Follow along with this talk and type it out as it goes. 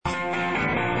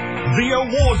The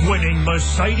award-winning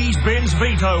Mercedes-Benz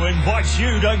Vito invites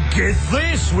you to Get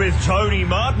This with Tony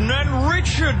Martin and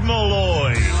Richard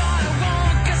Molloy.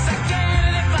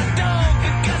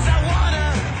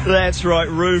 That's right,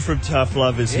 Roo from Tough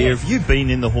Love is here. Have you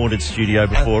been in the Haunted Studio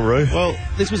before, Roo? Well,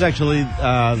 this was actually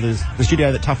the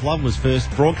studio that Tough Love was first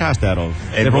broadcast out of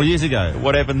several years ago.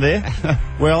 What happened there?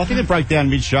 Well, I think it broke down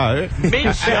mid-show.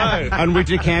 Mid-show? And we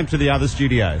camped to the other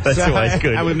studio. That's always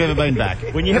good. And we've never been back.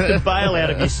 When you have to bail out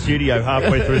of your studio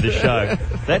halfway through the show,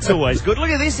 that's always good.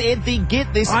 Look at this, Ed, the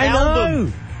Get This album.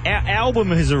 Know. Our album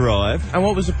has arrived. And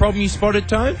what was the problem you spotted,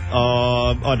 Tone?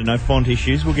 I don't know, font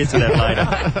issues. We'll get to that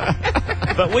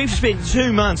later. But we've spent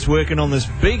 2 months working on this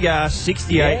big-ass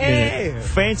 68-minute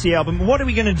fancy album. What are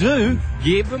we going to do?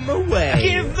 Give them away.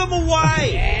 Give them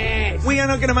away! Yes. We are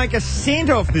not going to make a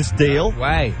cent off this deal.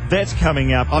 Way. That's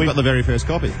coming up. I've got the very first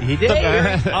copy. He did.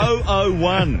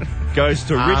 001 goes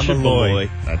to Richard Molloy.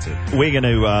 That's it. We're going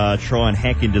to try and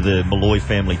hack into the Molloy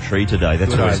family tree today.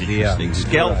 That's Good always idea. interesting.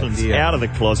 Good Skeletons idea. out of the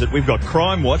closet. We've got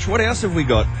Crime Watch. What else have we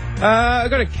got? I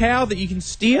got a cow that you can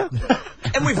steer.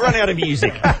 And we've run out of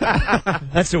music.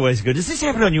 That's always good. Does this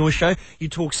happen on your show? You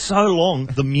talk so long,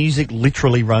 the music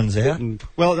literally runs out.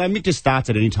 Well, Mick just starts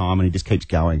at any time and he just keeps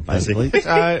going, basically.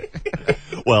 So,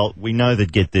 Well, we know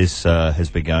that Get This has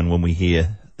begun when we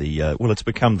hear the... it's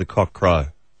become the cock crow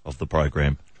of the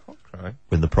program.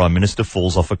 When the Prime Minister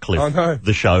falls off a cliff, Oh, no.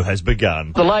 the show has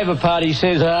begun. The Labor Party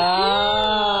says,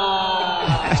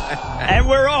 And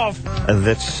we're off.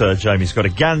 That's Jamie's got a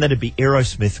gun. That'd be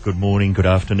Aerosmith. Good morning, good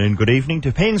afternoon, good evening.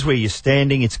 Depends where you're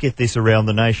standing. It's Get This around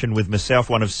the nation with myself,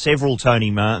 one of several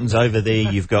Tony Martins. Over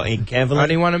there, you've got Ed Cavalier.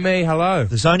 Only one of me. Hello.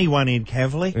 There's only one Ed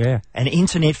Cavalier. Yeah. An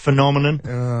internet phenomenon.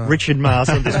 Richard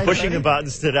Marsland is pushing the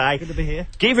buttons today. Good to be here.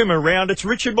 Give him a round. It's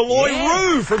Richard Molloy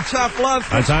Roo from Tough Love.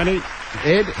 hi, Tony.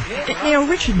 Ed. Now,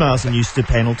 Richard Marsland used to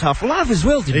panel Tough Love as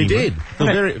well, didn't he? He did. Feel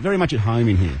very, very much at home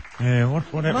in here. Yeah, what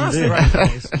happened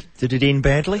there? Did it end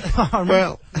badly?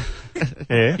 Well,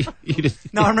 Yeah.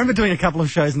 No, I remember doing a couple of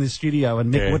shows in this studio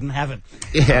and Mick wouldn't have it.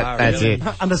 yeah, that's it.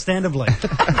 Understandably.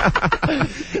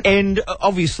 And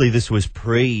obviously this was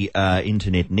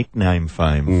pre-internet nickname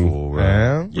fame for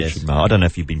Richard Marsland. I don't know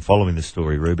if you've been following the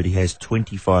story, Roo, but he has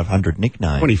 2,500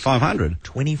 nicknames. 2,500.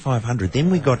 2,500. Then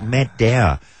we got Matt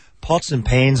Dower, pots and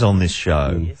pans on this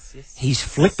show. He's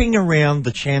flipping around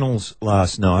the channels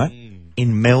last night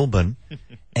in Melbourne,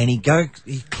 and he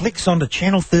clicks onto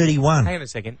channel 31. Hang on a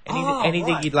second.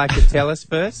 Anything you'd like to tell us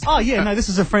first? Oh, yeah, no, this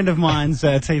is a friend of mine's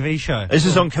TV show. This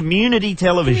is on community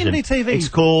television. Community TV. It's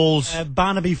called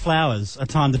Barnaby Flowers, A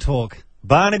Time to Talk.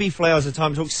 Barnaby Flowers, A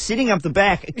Time to Talk. Sitting up the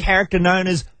back, a character known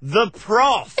as The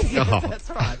Prof. That's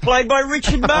right. Played by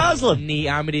Richard Marsland. The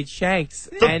Armitage Shanks.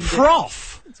 The Prof.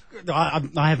 I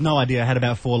have no idea. I had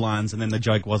about 4 lines, and then the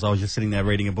joke was I was just sitting there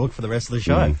reading a book for the rest of the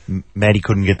show. Maddie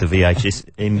couldn't get the VHS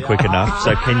in quick enough,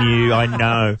 so can you... I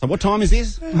know. So what time is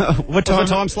this? What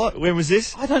time slot? When was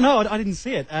this? I don't know. I didn't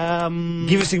see it.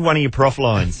 Give us one of your Prof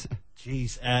lines.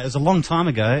 Jeez, it was a long time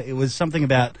ago. It was something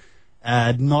about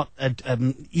not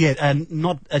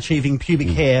achieving pubic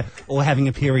hair or having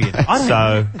a period.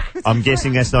 So I'm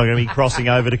guessing that's not going to be crossing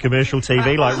over to commercial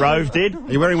TV like Rove did.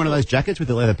 Are you wearing one of those jackets with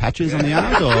the leather patches on the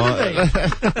arms?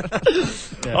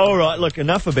 Or? All right, look,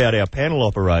 enough about our panel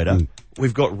operator.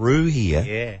 We've got Roo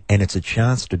here, and it's a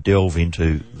chance to delve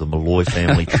into the Molloy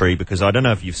family tree, because I don't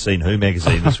know if you've seen Who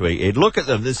magazine this week, Ed. Look at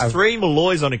them. There's 3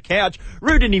 Molloys on a couch.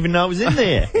 Roo didn't even know it was in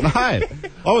there. No, I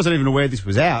wasn't even aware this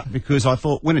was out, because I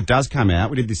thought when it does come out,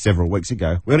 we did this several weeks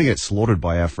ago, we're going to get slaughtered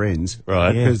by our friends.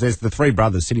 Right. Because there's the 3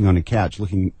 brothers sitting on a couch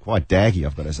looking quite daggy,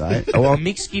 I've got to say. Well,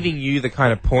 Mick's giving you the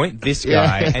kind of point, this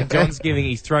guy, and John's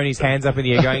he's throwing his hands up in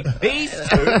the air going, these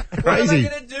two, what Crazy. am I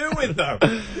going to do with them?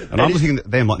 And I'm looking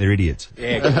at them like they're idiots.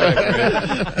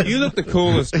 Yeah, you look the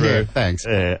coolest, Drew. Yeah, thanks.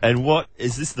 And what,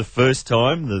 is this the first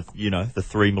time the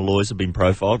 3 Molloys have been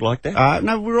profiled like that?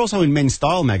 No, we're also in Men's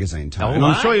Style magazine, Tony. And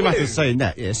I'm sure you must have seen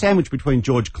that. Yeah, sandwiched between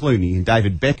George Clooney and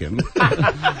David Beckham.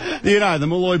 The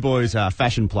Molloy boys are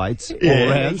fashion plates all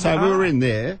around, so we were in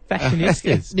there.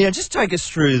 Fashionistas. Now, just take us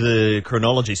through the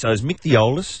chronology. So is Mick the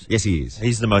oldest? Yes, he is.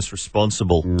 He's the most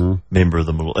responsible member of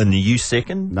the Molloy. And are you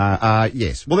second? No,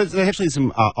 yes. Well, there's actually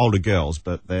some older girls,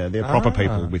 but they're proper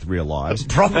people with real lives.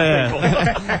 Proper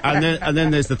and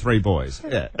then there's the 3 boys.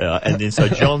 Yeah. And then so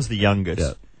John's the youngest.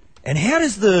 Yeah. And how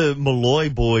does the Molloy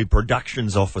Boy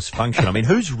Productions office function? I mean,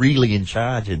 who's really in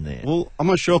charge in there? Well, I'm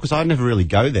not sure because I never really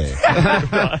go there.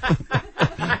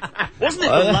 Wasn't it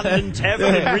the London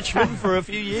Tavern in Richmond for a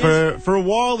few years? For a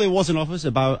while, there was an office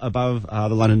above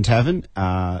the London Tavern.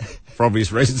 For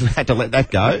obvious reasons, we had to let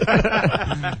that go.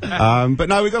 But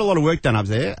no, we got a lot of work done up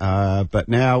there. But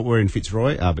now we're in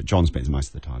Fitzroy. But John spends most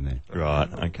of the time there.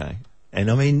 Right. Okay. And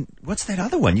I mean, what's that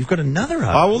other one? You've got another one.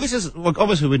 Oh, well, look,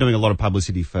 obviously we're doing a lot of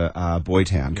publicity for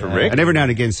Boytown. Correct. And every now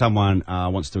and again someone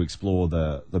wants to explore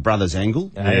the brothers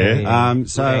angle.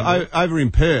 Over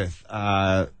in Perth,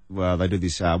 well, they do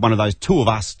this, one of those two of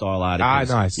us style articles.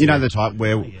 Ah, nice. You know the type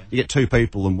where you get two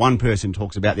people and one person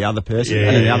talks about the other person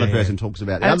and then the other person talks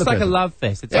about the other person. It's like a love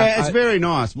fest. It's very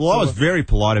nice. Well, I was very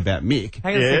polite about Mick.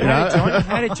 Hang on a second,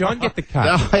 how did John get the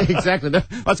cut? No, exactly.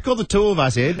 It's called the two of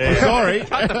us, Ed. I'm sorry.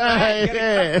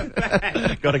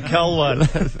 Got a cull one.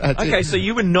 Okay, so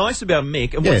you were nice about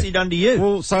Mick, and what's he done to you?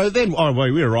 Well, so then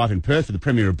we arrive in Perth for the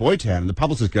premiere of Boytown, and the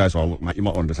publicist goes, "Oh, look, mate, you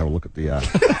might want to just have a look at the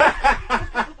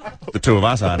the two of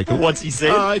us article." What's he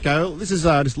said? Oh, okay. Well, this is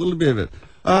just a little bit of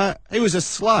it. He was a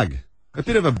slug, a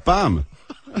bit of a bum.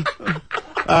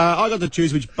 I got to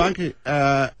choose which bunk,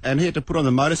 and he had to put on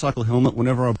the motorcycle helmet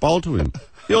whenever I bowled to him.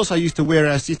 He also used to wear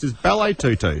our sister's ballet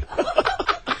tutu.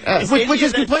 Which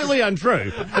is completely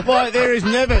untrue. Why, there has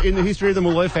never in the history of the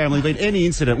Molloy family been any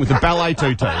incident with the ballet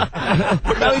tutu.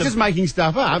 No, he's just making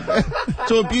stuff up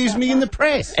to abuse me in the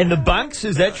press. And the bunks,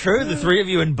 is that true? The three of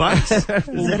you in bunks?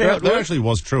 That actually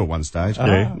was true at one stage.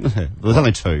 Yeah. There was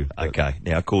only two. Okay.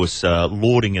 Now, of course,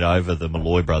 lording it over the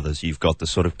Molloy brothers, you've got the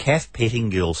sort of Kath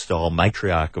Pettingill style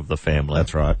matriarch of the family.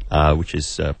 That's right. Which is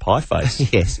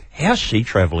Pieface. Yes. How's she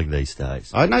travelling these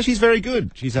days? I know she's very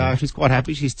good. She's quite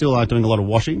happy. She's still doing a lot of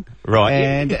washing. Right.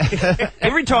 And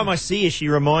every time I see her, she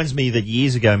reminds me that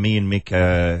years ago, me and Mick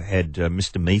had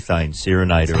Mr. Methane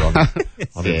serenade her on her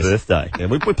birthday. Yeah,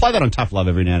 we play that on Tough Love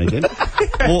every now and again.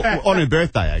 Or on her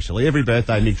birthday, actually. Every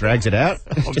birthday, Mick drags it out.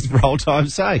 It's just for old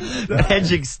time's sake.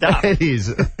 Magic stuff. It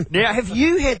is. Now, have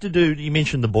you had to do, you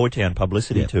mentioned the Boytown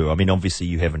publicity too. I mean, obviously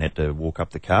you haven't had to walk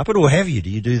up the carpet, or have you? Do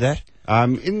you do that?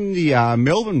 In the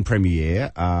Melbourne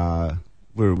premiere,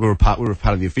 we were part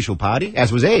of the official party,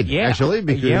 as was Ed, actually.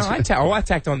 Because I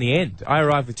tacked on the end. I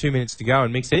arrived with 2 minutes to go,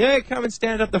 and Mick said, "Yeah, come and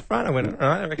stand up the front." I went, "All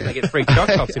right, I reckon I get free choc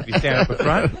tops if you stand up the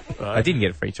front." Right. I didn't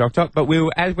get a free choc top, but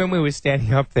when we were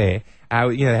standing up there,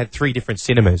 they had 3 different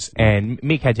cinemas, and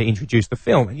Mick had to introduce the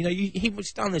film. And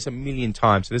he's done this a million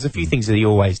times, so there's a few things that he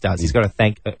always does. He's got to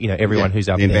thank everyone who's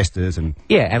up the there, investors and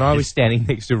I was standing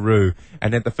next to Roo,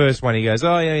 and at the first one he goes,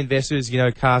 "Oh yeah, investors,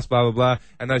 cast, blah blah blah,"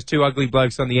 and those 2 ugly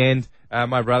blokes on the end.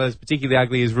 My brother's particularly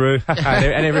ugly as Roo,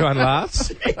 and everyone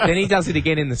laughs. Then he does it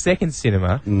again in the second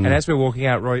cinema, and as we're walking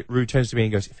out, Roo turns to me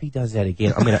and goes, "If he does that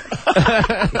again, I'm gonna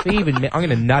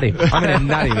nut him. I'm gonna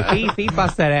nut him. If he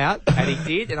busts that out," and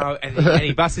he did, and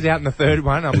he busted out in the third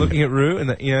one. I'm looking at Roo, and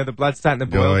the blood's starting to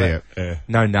boil.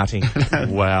 No nutting.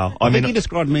 Wow. I think he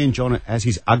described me and John as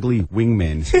his ugly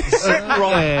wingmen.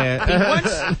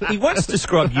 Right. He once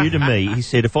described you to me. He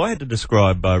said, if I had to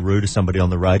describe Roo to somebody on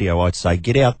the radio, I'd say,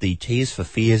 get out the Tears for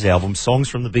Fears album, Songs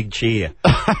from the Big Chair.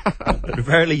 But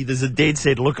apparently there's a dead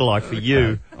set lookalike for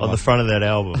you on the front of that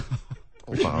album.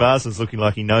 Richard Marsden's looking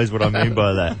like he knows what I mean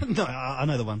by that. No, I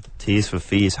know the one. Tears for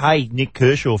Fears. Hey, Nick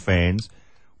Kershaw fans,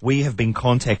 we have been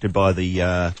contacted by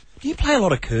the... do you play a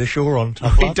lot of Kershaw on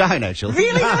Tough Love? We don't, actually.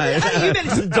 Really? No. You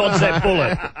managed to dodge that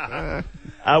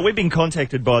bullet. We've been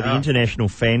contacted by the International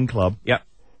Fan Club. Yep.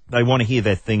 They want to hear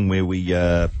that thing where we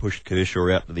pushed Kershaw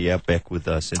out to the outback with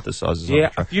synthesizers on Yeah,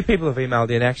 the track. a few people have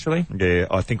emailed in, actually. Yeah,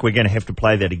 I think we're going to have to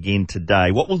play that again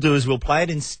today. What we'll do is we'll play it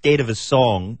instead of a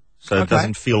song, so it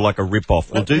doesn't feel like a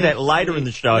rip-off. We'll do that later in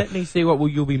the show. Let me see what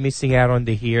you'll be missing out on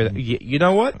to hear. You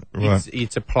know what? Right.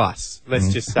 It's a plus.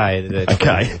 Let's just say that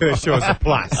Kershaw's a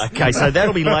plus. Okay, so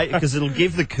that'll be late because it'll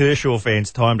give the Kershaw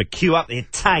fans time to queue up their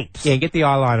tapes. Yeah, get the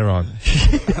eyeliner on.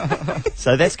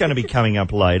 So that's going to be coming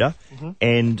up later.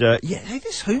 And, hey,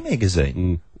 this Who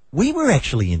magazine, we were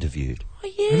actually interviewed.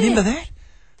 Oh, yeah. Remember that?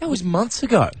 That was months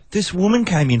ago. This woman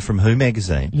came in from Who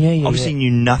magazine. Yeah. Obviously knew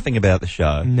nothing about the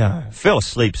show. No. Fell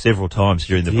asleep several times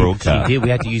during the broadcast. She did. We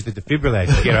had to use the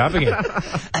defibrillator to get her up again.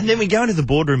 And then we go into the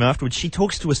boardroom afterwards. She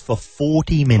talks to us for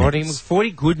 40 minutes.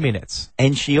 40 good minutes.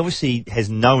 And she obviously has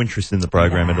no interest in the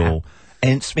program at all.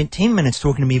 And spent 10 minutes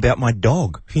talking to me about my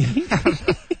dog.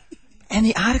 And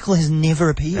the article has never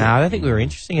appeared. No, I don't think we were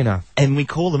interesting enough. And we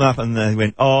called them up and they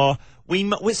went,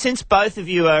 since both of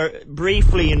you are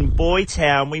briefly in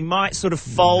Boytown, we might sort of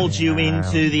fold you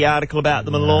into the article about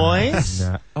the Molloys.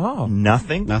 No. Oh.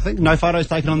 Nothing. No photos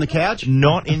taken on the couch?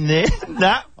 Not in there.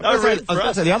 No. I was going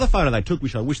to say, the other photo they took,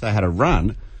 which I wish they had a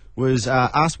run, was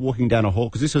us walking down a hall,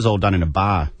 because this was all done in a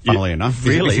bar, funnily enough.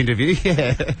 Really? This interview,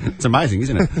 yeah. It's amazing,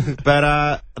 isn't it?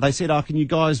 But they said, can you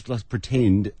guys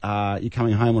pretend you're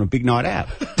coming home on a big night out?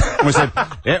 And we said,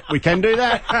 yep, we can do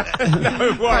that.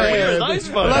 No worries. Those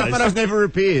photos. Those never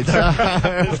appeared.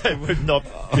 They were not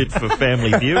fit for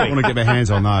family I viewing. want to get my hands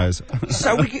on those.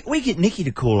 So we get Nikki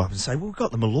to call up and say, well, we've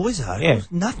got the Molloys out. Yeah.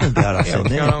 There's nothing about us in what's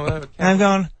there. going on with that? And I'm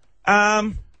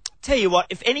going, tell you what,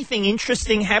 if anything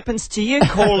interesting happens to you,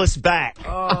 call us back.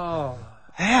 Oh.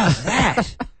 How's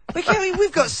that?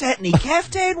 We've got Satiny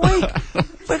Caftan Week.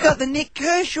 We've got the Nick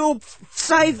Kershaw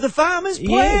Save the Farmers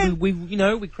plan.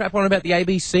 Yeah, we crap on about the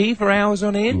ABC for hours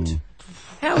on end.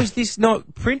 How is this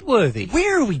not print-worthy?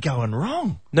 Where are we going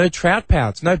wrong? No trout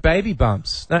pouts, no baby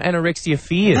bumps, no anorexia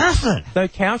fears. Nothing. No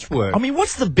couch work. I mean,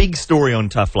 what's the big story on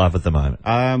Tough Love at the moment?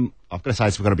 I've got to say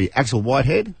it's got to be Axel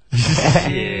Whitehead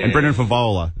and Brendan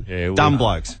Favola. Yeah, well, Dumb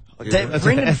blokes.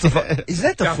 Brendan, is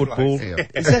that the football?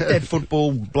 Is that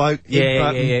football bloke?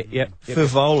 Yeah,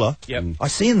 Favola. Yep. I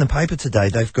see in the paper today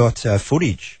they've got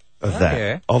footage of that,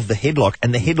 yeah. of the headlock,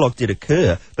 and the headlock did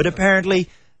occur, but apparently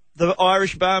the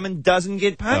Irish barman doesn't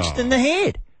get punched in the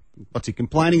head. What's he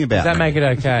complaining about? Does that make it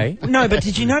okay? No, but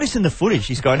did you notice in the footage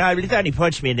he's going, no, but it only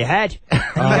punched me in the head. And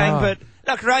you're going, but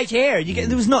look right here,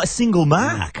 there was not a single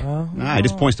mark. No, he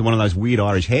just points to one of those weird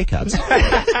Irish haircuts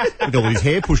with all his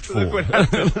hair pushed forward.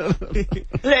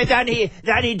 Then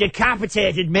he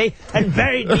decapitated me and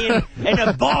buried me in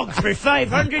a bog for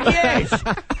 500 years.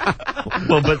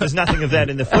 Well, but there's nothing of that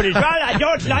in the footage. Well, I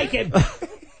don't like him.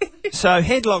 So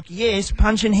headlock, yes.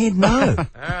 Punch and head, no. All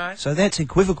right. So that's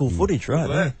equivocal footage, right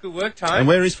there. Good work, Tone. And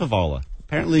where is Favola?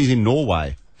 Apparently he's in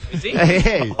Norway. Is he?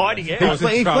 Yeah. Hiding out.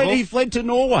 He fled to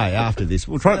Norway after this.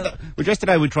 Just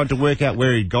today we tried to work out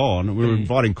where he'd gone. We were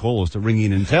inviting callers to ring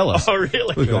in and tell us. Oh,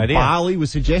 really? We've got idea. Bali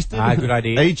was suggested. Good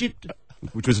idea. Egypt,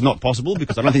 which was not possible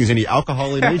because I don't think there's any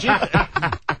alcohol in Egypt.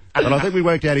 But I think we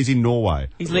worked out he's in Norway.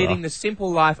 He's leading the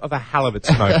simple life of a halibut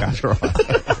smoker. That's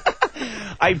right.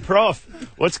 Hey, Prof,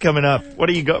 what's coming up? What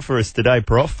do you got for us today,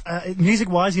 Prof?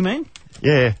 Music-wise, you mean?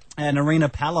 Yeah.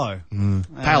 Narina Palo.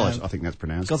 Pallet, I think that's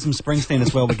pronounced. Got some Springsteen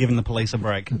as well, but giving the police a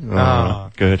break. Oh,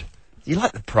 good. You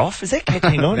like the Prof? Is that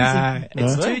catching on? Nah,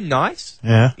 it's too nice.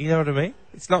 Yeah. You know what I mean?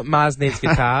 It's not Marsnet's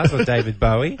guitars or David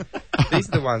Bowie. These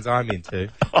are the ones I'm into.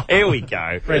 Oh, here we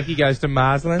go. Frankie Goes to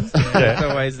Marslands.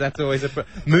 That's always a...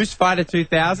 Moose Fighter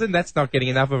 2000, that's not getting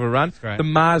enough of a run. Great. The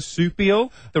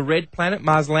Marsupial, The Red Planet,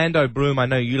 Marslando Broom, I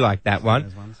know you like that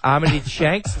one. Armitage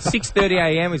Shanks,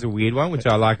 6:30am is a weird one, which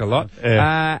I like a lot.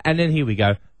 Yeah. And then here we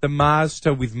go. The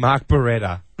Marster with Mark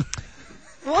Beretta.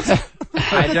 What?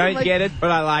 I don't get it,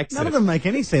 but I like it. None of them make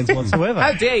any sense whatsoever.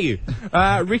 How dare you?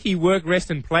 Ricky Work,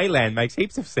 Rest and Playland makes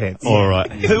heaps of sense. All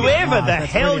right. Whoever the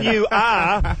that's hell brilliant. you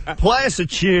are, play us a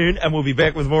tune, and we'll be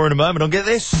back with more in a moment. I'll get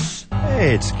this.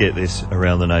 Let's get this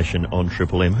around the nation on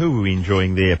Triple M. Who are we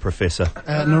enjoying there, Professor?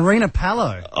 Narina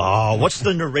Palo. Oh, what's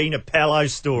the Narina Palo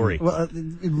story? Well,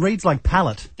 it reads like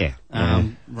palette. Yeah.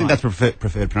 I think that's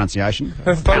preferred pronunciation.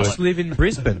 Her folks live in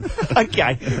Brisbane.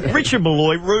 Okay. Richard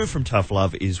Molloy, Roo from Tough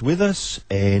Love, is with us.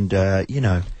 And, do you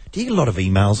get a lot of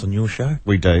emails on your show?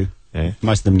 We do. Yeah.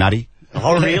 Most of them nutty.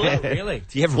 Oh, really? Really?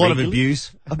 Do you have A lot of regular-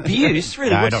 abuse. Abuse?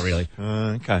 Really? No, What's- not really.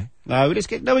 Okay. No,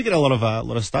 we get a lot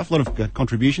of stuff, a lot of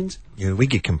contributions. Yeah, we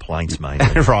get complaints, mate.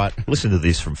 Right. Listen to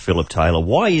this from Philip Taylor.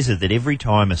 Why is it that every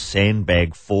time a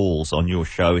sandbag falls on your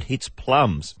show, it hits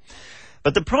plums?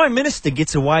 But the Prime Minister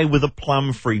gets away with a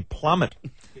plum-free plummet.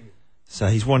 So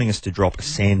he's wanting us to drop a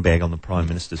sandbag on the Prime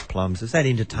Minister's plums. Is that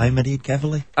entertainment here,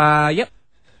 Cavalier? Yep.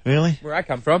 Really? Where I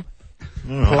come from.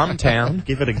 Plumtown.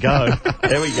 Give it a go.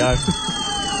 There we go.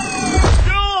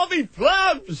 Oh, me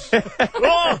plums!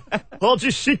 Oh, I'll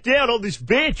just sit down on this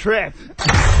bear trap.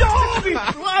 Oh, me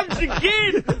plums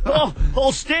again! Oh,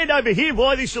 I'll stand over here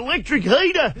by this electric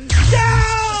heater.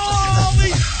 Oh,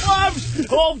 me plums!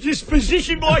 I'll just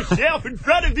position myself in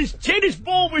front of this tennis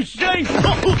ball machine.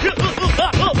 Oh,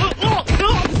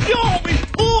 me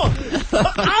poor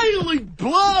ailing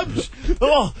plums!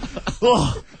 Oh.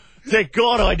 Thank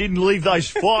God I didn't leave those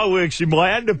fireworks in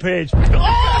my underpants.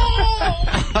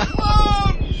 Oh!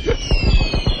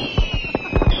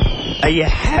 Are you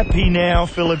happy now,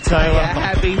 Philip Taylor?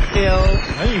 Happy, Phil.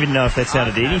 I don't even know if that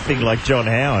sounded anything like John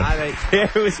Howard. I don't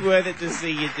care. It was worth it to see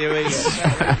you doing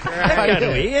it. Go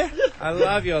to here. I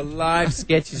love your live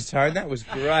sketches, Tone. That was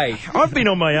great. I've been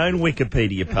on my own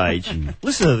Wikipedia page.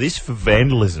 Listen to this for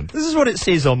vandalism. This is what it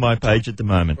says on my page at the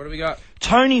moment. What do we got?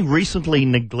 Tony recently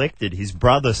neglected his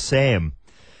brother Sam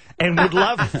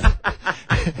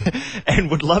and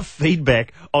would love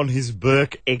feedback on his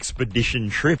Burke expedition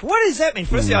trip. What does that mean?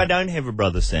 Firstly, I don't have a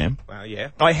brother, Sam. Well, yeah.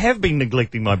 I have been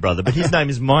neglecting my brother, but his name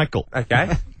is Michael.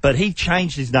 Okay. But he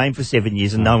changed his name for 7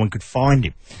 years and no one could find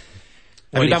him.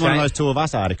 Have you done one of those Two of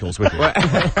Us articles with you?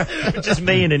 Just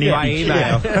me and an By empty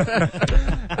email.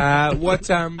 chair.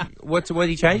 What did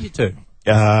he change it to?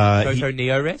 Toto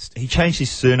Neo-Rest? He changed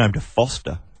his surname to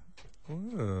Foster.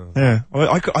 Oh. Yeah.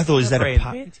 I thought, is that Very a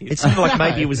pun? inventive. It seemed like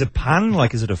maybe it was a pun.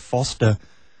 Like, is it a Foster?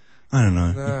 I don't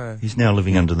know. No. He's now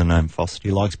living under the name Foster.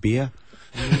 He likes beer.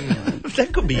 That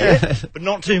could be it, but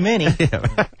not too many.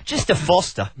 Just a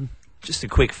Foster. Just a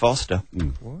quick Foster.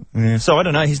 What? Yeah. So I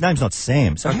don't know. His name's not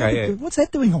Sam. So Okay, yeah. what's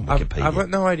that doing on Wikipedia? I've got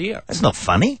no idea. That's not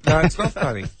funny. No, it's not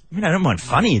funny. I mean, I don't mind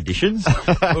funny additions.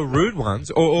 Or rude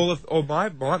ones, or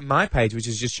my page, which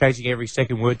is just changing every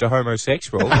second word to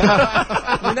homosexual.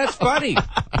 I mean, that's funny.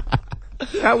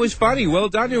 That was funny. Well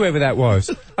done, whoever that was.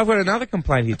 I've got another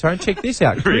complaint here, Tone. Check this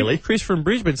out. Really? Chris from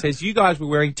Brisbane says you guys were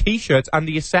wearing T-shirts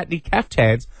under your satiny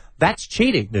caftans. That's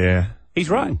cheating. Yeah. He's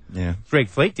right. Yeah. Greg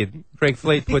Fleet didn't. Greg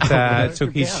Fleet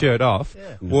took his shirt off,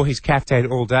 wore his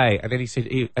caftan all day, and then he said,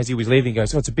 as he was leaving, he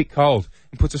goes, "Oh, it's a bit cold,"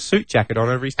 and puts a suit jacket on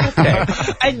over his caftan.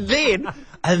 and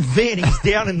then he's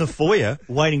down in the foyer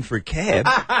waiting for a cab,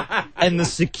 and the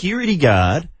security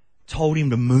guard told him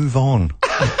to move on.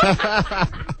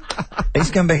 He's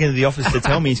come back into the office to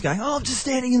tell me, he's going, "Oh, I'm just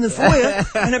standing in the foyer,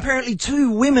 and apparently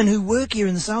 2 women who work here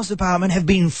in the sales department have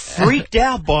been freaked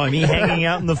out by me hanging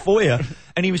out in the foyer."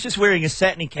 And he was just wearing a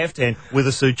satiny caftan with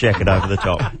a suit jacket over the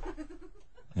top.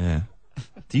 Yeah.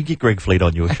 Do you get Greg Fleet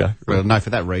on your show? Well, no,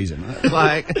 for that reason.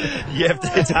 Like, You have to,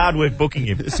 it's hard work booking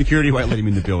him. security won't let him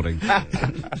in the building.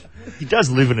 He does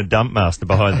live in a dump master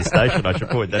behind the station, I should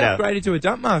point that out. Upgraded to a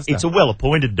dump master. It's a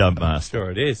well-appointed dump master.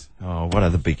 Sure it is. Oh, what are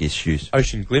the big issues?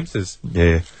 Ocean glimpses.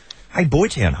 Yeah. Hey,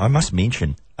 Boytown, I must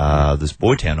mention, there's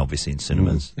Boytown obviously in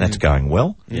cinemas. That's going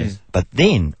well. Yes. But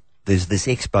then there's this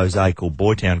expose called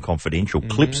Boytown Confidential,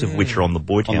 clips of which are on the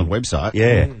Boytown On the website.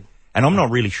 Yeah. And I'm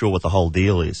not really sure what the whole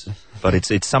deal is, but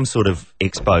it's some sort of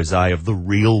expose of the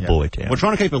real Boytown. We're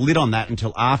trying to keep a lid on that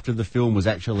until after the film was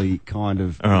actually kind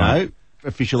of, Right.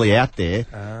 officially out there.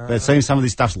 But it seems some of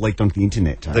this stuff's leaked onto the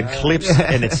internet. The clips,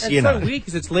 and it's, That's you so know. weird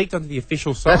because it's leaked onto the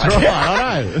official site. That's right,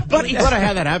 I know. But I don't know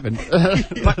how that happened.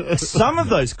 But some of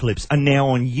those clips are now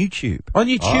on YouTube. On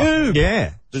YouTube.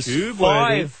 Yeah. There's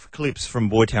Tube-worthy. 5 clips from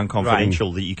Boytown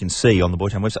Confidential that you can see on the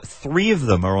Boytown website. 3 of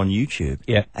them are on YouTube.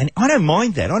 Yeah. And I don't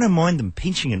mind that. I don't mind them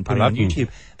pinching and putting I on love them. YouTube.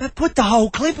 But put the whole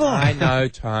clip on. I know,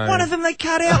 Tone. One of them they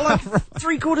cut out like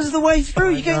 3/4 of the way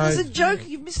through. You go, know. there's a joke.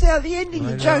 You've missed out the ending.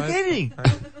 I The joke know. ending.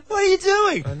 What are you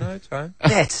doing? I know, Tone.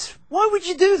 Why would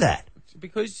you do that?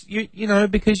 Because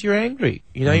because you're angry.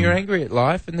 You're angry at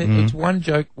life, and then it's one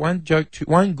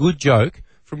good joke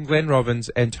from Glenn Robbins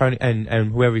and Tony and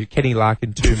whoever, Kenny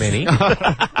Larkin, too many.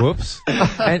 Whoops.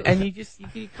 And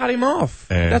you cut him off.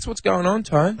 Yeah. That's what's going on,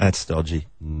 Tone. That's dodgy.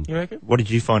 You reckon? What did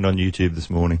you find on YouTube this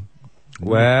morning?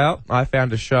 Well, I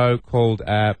found a show called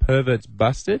Perverts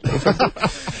Busted, or something.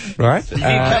 Right?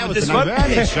 That was the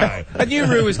name show. I knew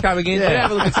Rue was coming in. Better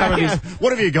have a look at some of his.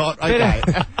 What have you got? Okay.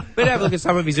 Better have a look at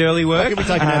some of his early work. Can be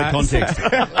taken out of context.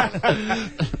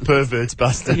 Perverts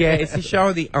busted. Yeah, it's a show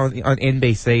on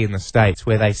NBC in the States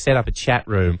where they set up a chat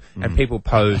room and people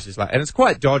pose as and it's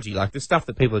quite dodgy. Like the stuff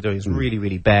that people are doing is really,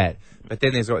 really bad. But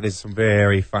then there's some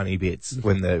very funny bits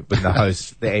when the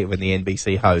host when the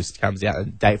NBC host comes out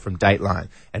and from Dateline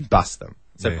and busts them.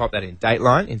 So Yeah. pop that in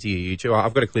Dateline into your YouTube.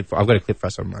 I've got a clip for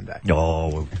us on Monday. Oh,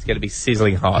 well, It's going to be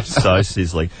sizzling hot. so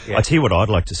sizzling. Yeah. I tell you what I'd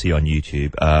like to see on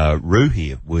YouTube. Rue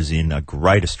here was in a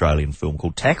great Australian film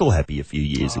called Tackle Happy a few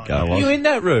years ago. Are you in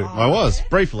that room? I was,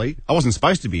 briefly. I wasn't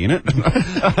supposed to be in it.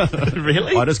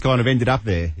 Really? I just kind of ended up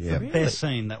there. Yeah. Best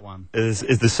scene, that one. Is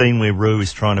the scene where Rue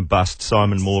is trying to bust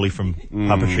Simon Morley from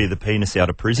Puppetry of the Penis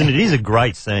out of prison. It is a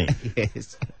great scene.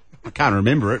 Yes. I can't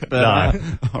remember it, but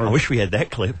I wish we had that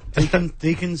clip.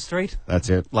 Deacon Street, that's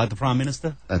it. like the Prime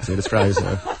Minister. That's it. Australia's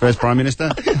first Prime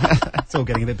Minister. It's all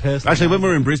getting a bit personal. Actually, when we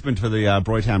were in Brisbane for the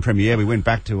Boytown premiere, we went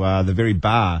back to the very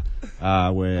bar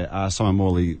where Simon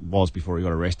Morley was before he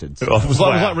got arrested. So Oh, it was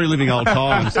like reliving old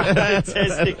times.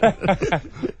 Fantastic.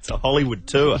 It's a Hollywood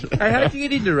tour. Hey, how did you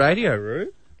get into radio,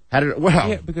 Roo? Well,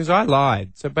 Yeah, because I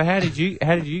lied. So, but how did you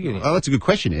get in? that's a good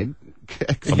question, Ed.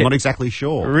 'Cause I'm not exactly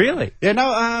sure. Really? Yeah, no,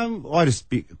 I just,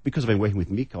 because I've been working with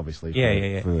Mick, obviously.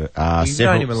 Yeah. For You've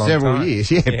known him a long several time.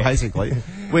 years, yeah, basically.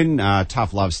 When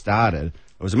Tough Love started,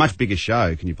 It was a much bigger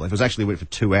show, can you believe? It was actually went for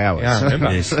 2 hours. Yeah, I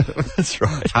remember. Yes, that's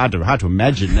right. Hard to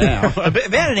imagine now.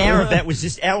 About an hour of that was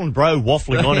just Alan Bro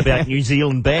waffling on about New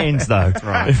Zealand bands, though,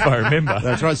 right. If I remember.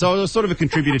 That's right. So I was sort of a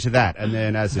contributor to that, and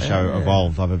then as the show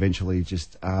evolved, I've eventually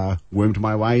just wormed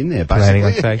my way in there,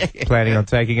 basically. Planning on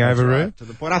taking over, Roo? Right. To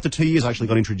the point, after 2 years, I actually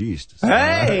got introduced. So,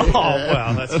 Hey! Oh,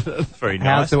 wow, that's very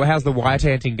nice. How's the white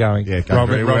anting going? Yeah, going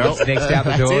very well. Robert's next out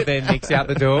the door, then Nick's out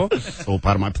the door. It's all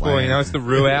part of my plan. Well, you know, it's the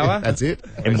Roo hour. That's it.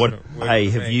 And hey,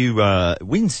 have you,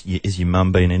 when's is your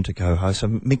mum been into co-host?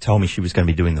 Mick told me she was going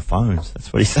to be doing the phones.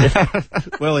 That's what he said.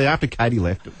 Well, yeah, after Katie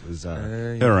left, it was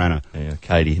her or Anna. Yeah,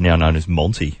 Katie, now known as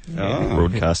Monty,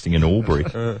 broadcasting in Albury.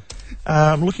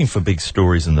 I'm looking for big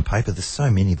stories in the paper. There's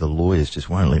so many the lawyers just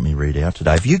won't let me read out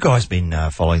today. Have you guys been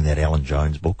following that Alan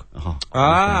Jones book?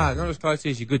 Not as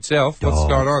closely as your good self. What's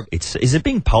going on? Is it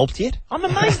being pulped yet? I'm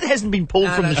amazed it hasn't been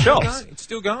pulled from the shops. It's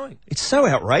still going. It's so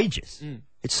outrageous.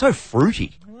 It's so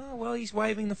fruity. Well, he's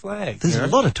waving the flag. There's a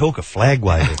lot of talk of flag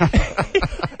waving.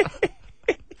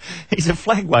 He's a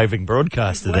flag waving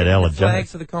broadcaster, that Alan Jones. Flag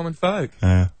for the common folk.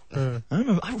 I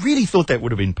really thought that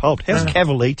would have been pulped. How's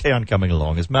Cavalier Town coming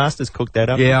along? Has Masters cooked that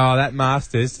up? Yeah, that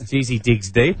Masters, geez, he digs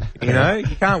deep. You know,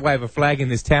 you can't wave a flag in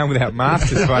this town without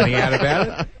Masters finding out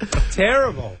about it.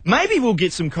 Terrible. Maybe we'll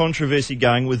get some controversy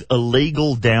going with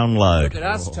illegal download. Look at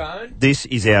us, Tone. This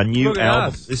is our new Look at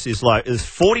album. us. This is like there's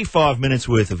 45 minutes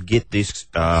worth of Get This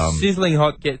Sizzling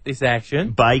hot, get this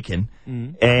action. bacon,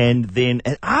 and then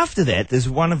after that, there's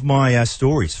one of my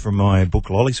stories from my book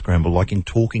Lolly Scramble, like in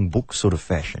talking book sort of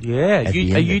fashion. Yeah, At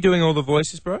the are end you of- doing all the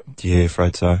voices, bro? Yeah,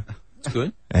 afraid so. That's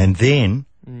good. And then,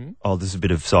 there's a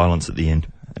bit of silence at the end.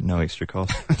 At no extra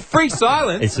cost. Free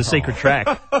silence. It's a secret track.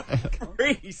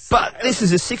 But this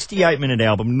is a 68-minute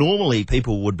album. Normally,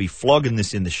 people would be flogging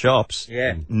this in the shops.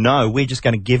 Yeah. No, we're just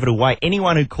going to give it away.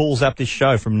 Anyone who calls up this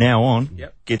show from now on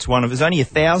gets one of. There's only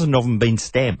 1,000 of them been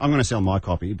stamped. I'm going to sell my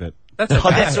copy, but That's okay.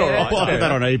 That's all right. I'll put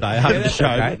that on eBay after the show.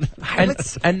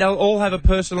 Okay. And they'll all have a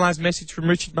personalised message from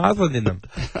Richard Marsland in them.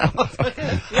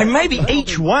 And maybe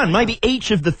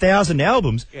each of the 1,000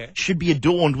 albums should be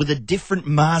adorned with a different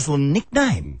Marsland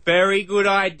nickname. Very good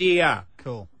idea.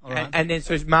 Cool. All right. And then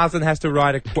so Marsland has to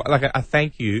write a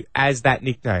thank you as that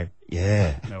nickname.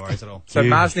 Yeah. No worries at all. So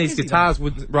Marsland's guitars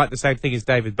would write the same thing as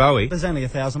David Bowie. There's only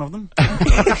 1,000 of them.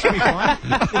 Should be fine.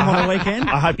 In one weekend.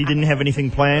 I hope you didn't have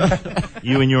anything planned,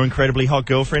 you and your incredibly hot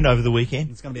girlfriand, over the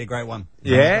weekend. It's going to be a great one.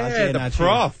 Yeah, no,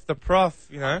 the prof,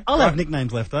 you know. I'll have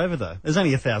nicknames left over, though. There's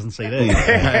only 1,000 CDs.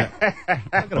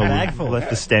 I've got a bag full. We'll have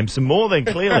to stamp some more then,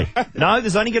 clearly. No,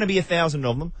 there's only going to be 1,000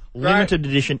 of them. Limited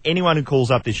edition. Anyone who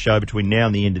calls up this show between now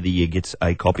and the end of the year gets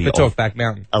a copy The of Talkback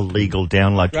Mountain. a legal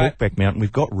download. Right. Talkback Mountain.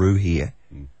 We've got Roo here.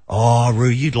 Oh, Roo,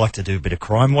 you'd like to do a bit of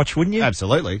Crime Watch, wouldn't you?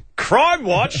 Absolutely. Crime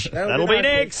Watch! That'll be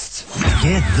next.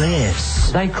 Get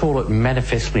this. They call it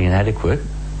manifestly inadequate.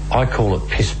 I call it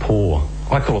piss poor.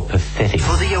 I call it pathetic.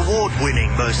 For the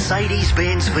award-winning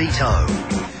Mercedes-Benz Vito.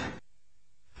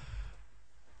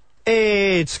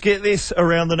 It's Get This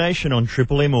around the nation on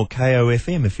Triple M or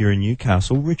KOFM. If you're in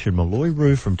Newcastle, Richard Molloy,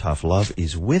 Roo from Tough Love,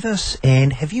 is with us.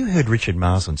 And have you heard Richard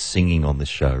Marsland singing on this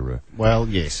show, Roo? Well,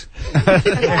 yes.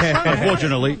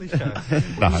 Unfortunately.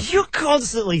 No. You're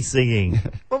constantly singing.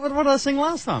 What did I sing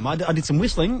last time? I did some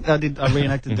whistling. I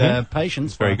reenacted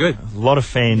Patience. Very good. A lot of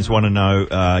fans want to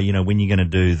know, when you're going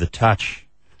to do the touch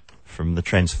from the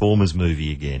Transformers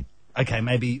movie again. Okay,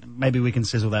 maybe we can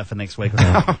sizzle that for next week. Or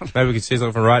something. Maybe we could sizzle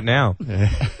it from right now. No,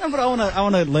 but I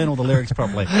want to learn all the lyrics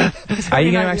properly. Are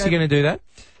you actually going to do that?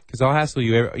 Because I'll hassle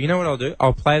you. You know what I'll do?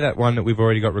 I'll play that one that we've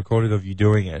already got recorded of you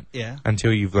doing it. Yeah.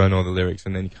 Until you've learned all the lyrics,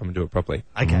 and then you come and do it properly.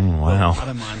 Okay. Wow. Well, I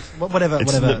don't mind. Whatever.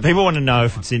 People want to know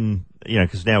if it's in,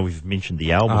 because now we've mentioned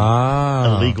the album.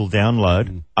 Illegal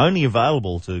download. Only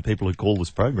available to people who call this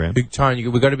program. Big time.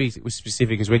 We've got to be specific,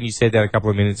 because when you said that a couple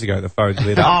of minutes ago, the phone's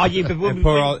lit up. Oh, yeah, but And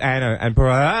poor old Anna, and poor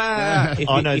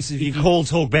if you call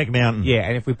Talkback Mountain. Yeah,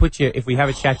 and if we have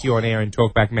a chat to you on air in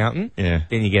Talkback Mountain, then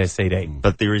you get a CD.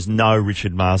 But there is no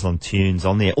Richard Marsland tunes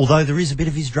on there, although there is a bit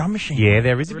of his drum machine. Yeah,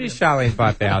 there is a bit of Charlene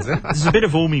 5000. There's a bit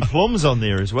of Ormy Plums on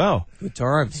there as well. Good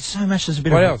times. So much. There's a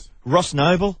bit What of else? Ross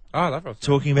Noble Oh, I love Ross.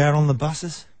 talking about on the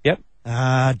buses. Yep.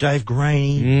 Dave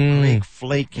Graney, Greg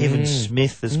Fleet, Kevin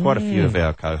Smith. There's quite a few of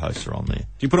our co-hosts are on there. Do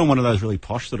you put on one of those really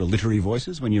posh sort of literary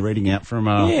voices when you're reading out from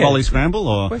Lolly Scramble?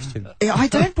 Or Question. Yeah, I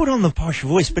don't put on the posh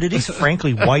voice, but it is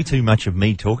frankly way too much of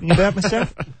me talking about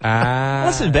myself.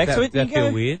 Listen back to it. That you go,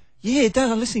 feel weird? Yeah, it does.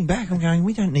 I'm listening back. I'm going,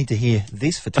 we don't need to hear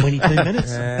this for 22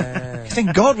 minutes.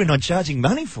 Thank God we're not charging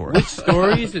money for it. Which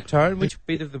story is it, Tone? Which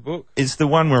bit of the book? It's the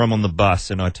one where I'm on the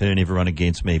bus and I turn everyone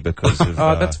against me because of...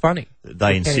 Oh, that's funny.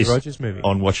 They Kenny insist Rogers movie.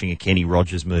 on watching a Kenny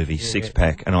Rogers movie,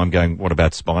 Six-Pack, and I'm going, what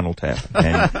about Spinal Tap?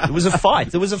 And it was a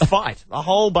fight. There was a fight. The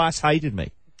whole bus hated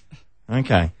me.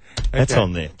 Okay. That's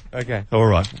on there. Okay. All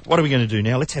right. What are we going to do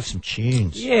now? Let's have some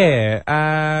tunes.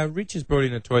 Yeah. Rich has brought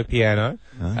in a toy piano.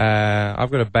 I've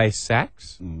got a bass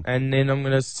sax, and then I'm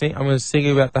going to sing. I'm going to sing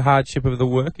about the hardship of the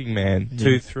working man.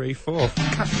 2, 3, 4.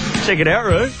 Check it out,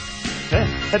 Roo.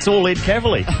 That's all Ed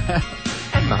Cavalier.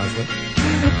 And Marsland.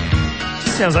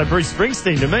 Sounds like Bruce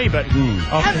Springsteen to me, but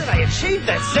how did they achieve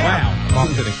that sound? Wow. I'm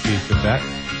often accused of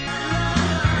that.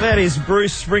 That is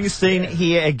Bruce Springsteen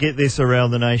here at Get This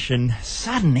Around the Nation.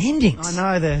 Sudden endings.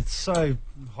 I know, they're so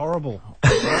horrible.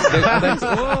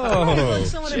 Whoa.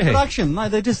 Someone in production. No,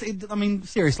 they're just, I mean,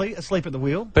 seriously, asleep at the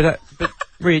wheel. But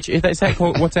Rich, what's that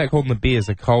called in the beers?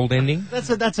 A cold ending? That's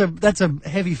a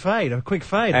heavy fade, a quick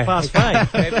fade, a fast fade.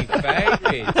 Heavy fade,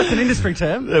 Rich. That's an industry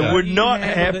term. That would not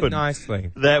handled it happen.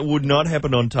 nicely. That would not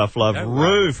happen on Tough Love.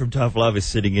 Roo from Tough Love is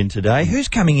sitting in today. Who's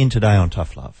coming in today on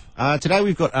Tough Love? Today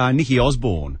we've got Nikki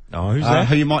Osborne. Oh, who's that?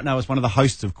 Who you might know as one of the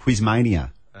hosts of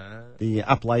Quizmania. The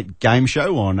up late game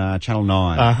show on Channel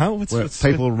 9. What's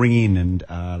people ring in and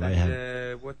they have...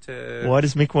 Why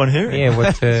does Mick want her? Yeah,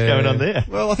 what's going on there?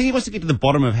 Well, I think he wants to get to the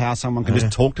bottom of how someone can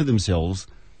just talk to themselves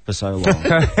for so long.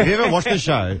 Have you ever watched the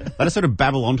show? They just sort of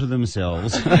babble onto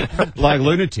themselves like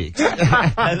lunatics.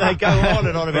 And they go on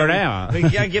and on about For an hour. We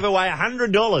can give away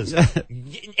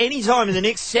 $100. Anytime in the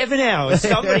next 7 hours,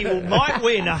 somebody might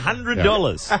win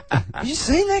 $100. Have you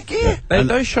seen that, Gear?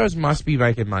 Those shows must be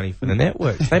making money for the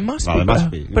networks. They must Well, be. they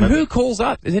must be. But who calls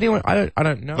up? Is anyone? I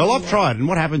don't know. Well, I've tried, and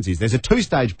what happens is there's a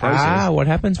 2-stage process. What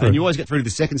happens? And you always get through to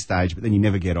the second stage, but then you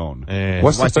never get on.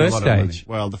 What's the Wasting a first lot of money. stage?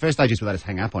 Well, the first stage is where they just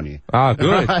hang up on you. Oh,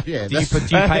 good. Yeah, do you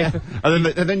pay? For, and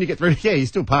then you get through. Yeah, you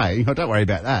still pay. Don't worry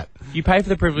about that. you pay for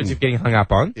the privilege of getting hung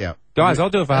up on. Yeah. Guys, I'll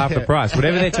do it for half the price.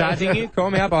 Whatever they're charging you,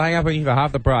 call me up. I'll hang up on you for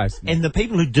half the price. And the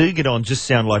people who do get on just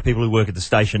sound like people who work at the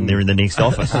station. They're in the next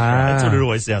office. That's what it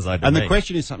always sounds like to And me. the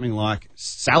question is something like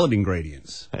salad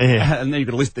ingredients. Yeah. And then you've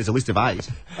got a list. There's a list of 8,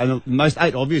 and the most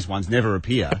 8 obvious ones never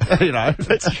appear.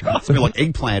 That's right. Something like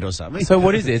eggplant or something. So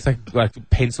what is it? It's like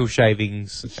pencil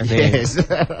shavings and then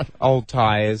Yes. old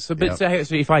tyres. So, but Yep.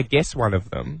 so if I guess one of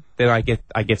them, then I get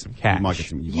some cash. You might get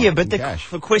some. You might Yeah, get but some the cash.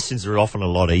 questions are often a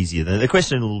lot easier. The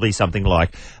question will be something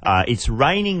like, it's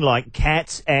raining like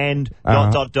cats and ...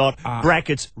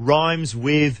 brackets rhymes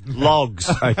with logs.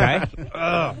 Okay.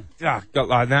 Got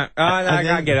like that. Oh, no, I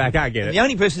can't get it. I can't get it. The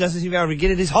only person who doesn't seem to be able to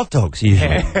get it is hot dogs,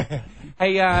 usually.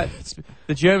 Hey,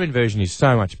 the German version is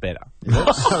so much better. So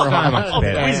much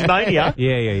better. Quizmania.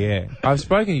 Yeah. I've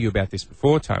spoken to you about this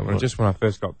before, Tone, when I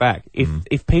first got back.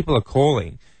 If people are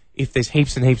calling, if there's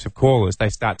heaps and heaps of callers, they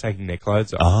start taking their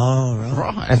clothes off. Oh,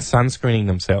 right. And sunscreening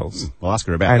themselves. We'll ask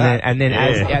her about that. And then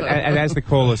as the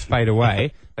callers fade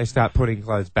away, they start putting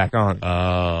clothes back on.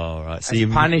 Oh, right. So As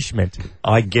punishment.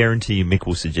 I guarantee you Mick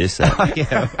will suggest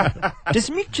that. Does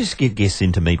Mick just get guests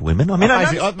in to meet women? I mean,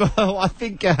 I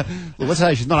think, let's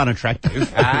say she's not unattractive.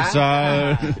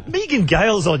 So Megan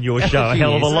Gale's on your show a She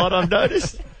hell of a is. lot, I've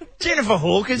noticed. Jennifer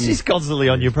Hawkins, she's constantly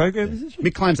on your program, isn't she?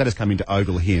 Mick claims that has come in to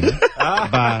ogle him.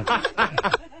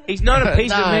 But He's not a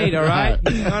piece of No, meat, all right?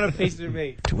 no. He's not a piece of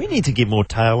meat. Do we need to get more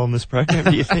tail on this program,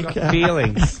 do you think?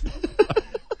 Feelings.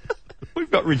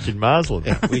 We've got Richard Marsland.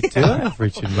 We do have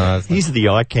Richard Marsden. He's the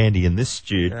eye candy in this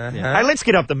stew. Hey, let's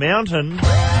get up the mountain.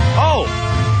 Oh,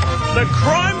 the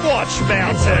Crime Watch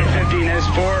mountain.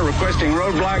 15S4 requesting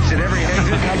roadblocks at every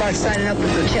exit. How about signing up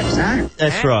with the chips, huh?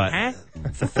 That's right.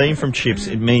 It's the theme from Chips.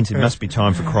 It means it must be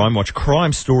time for Crime Watch.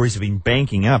 Crime stories have been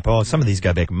banking up. Oh, some of these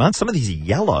go back months. Some of these are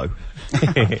yellow.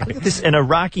 Look at this. An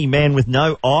Iraqi man with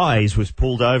no eyes was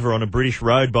pulled over on a British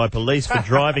road by police for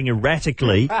driving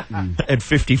erratically at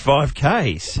 55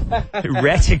 Ks.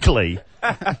 Erratically.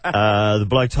 The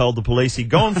bloke told the police he'd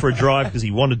gone for a drive because he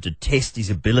wanted to test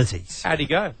his abilities. How'd he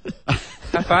go?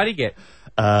 How far did he get?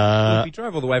 If he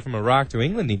drove all the way from Iraq to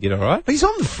England, he did all right. He's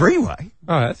on the freeway.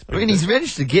 Oh, that's I mean, he's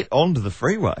managed to get onto the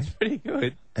freeway. pretty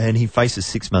good. And he faces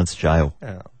 6 months jail.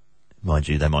 Oh. Mind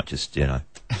you, they might just,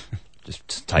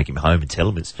 just take him home and tell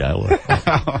him it's jail.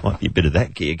 Might be a bit of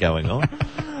that gear going on.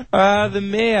 The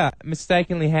mayor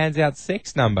mistakenly hands out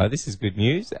sex number. This is good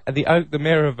news. The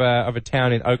mayor of a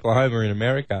town in Oklahoma in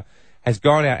America has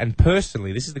gone out and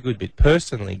personally, this is the good bit,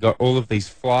 personally got all of these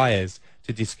flyers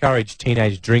to discourage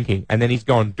teenage drinking. And then he's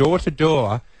gone door to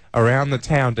door around the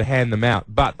town to hand them out.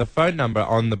 But the phone number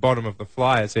on the bottom of the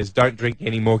flyer says, "Don't drink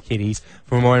any more, kiddies.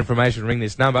 For more information, ring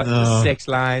this number." The sex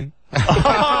line.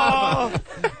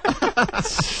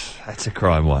 That's a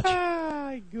Crime Watch.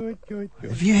 Good.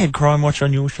 Have you had Crime Watch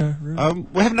on your show, Ruben?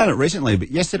 We haven't done it recently, but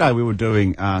yesterday we were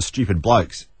doing Stupid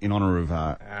Blokes in honour of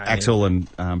Axel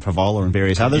and Favola and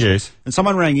various others. Yes. And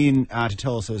someone rang in to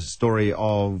tell us a story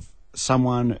of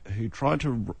someone who tried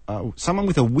to... someone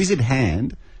with a wizard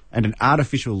hand and an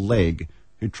artificial leg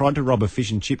who tried to rob a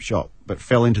fish and chip shop but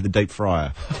fell into the deep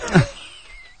fryer.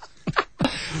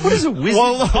 What is a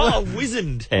wizard? A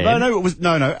wizard hand. No, it was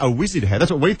a wizard hand.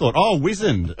 That's what we thought. Oh,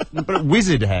 wizard, but a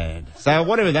wizard hand. So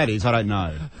whatever that is, I don't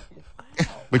know.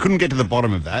 We couldn't get to the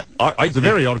bottom of that. It's a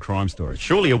very odd crime story.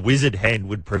 Surely a wizard hand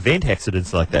would prevent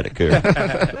accidents like that occurring.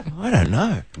 I don't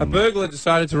know. A burglar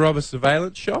decided to rob a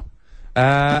surveillance shop.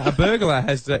 A burglar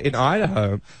has in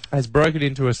Idaho has broken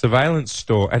into a surveillance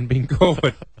store and been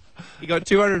caught. He got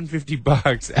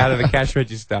 $250 out of the cash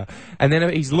register, and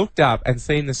then he's looked up and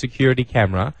seen the security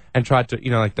camera and tried to,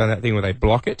 like done that thing where they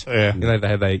block it. Yeah.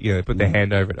 They put their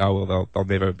hand over it. Oh well, they'll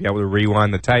never be able to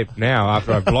rewind the tape now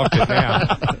after I've blocked it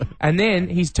now. And then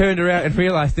he's turned around and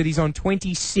realised that he's on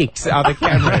 26 other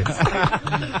cameras.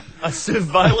 A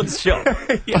surveillance shop.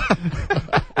 Yeah.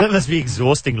 That must be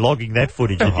exhausting, logging that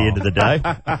footage at the end of the day.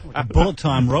 Bullet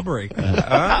time robbery.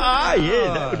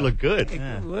 That would look good.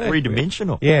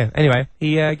 Three-dimensional. Yeah. Anyway,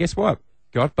 he guess what?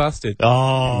 Got busted.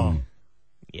 Oh.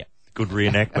 Yeah. Good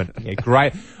reenactment. Yeah,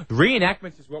 great.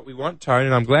 Reenactments is what we want, Tone,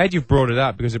 and I'm glad you've brought it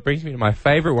up because it brings me to my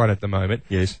favourite one at the moment.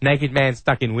 Yes. Naked man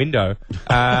stuck in window.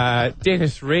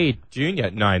 Dennis Reed Jr.,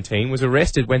 19, was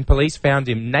arrested when police found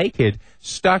him naked,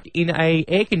 stuck in a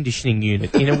air conditioning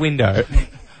unit in a window.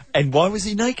 And why was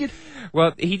he naked?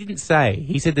 Well, he didn't say.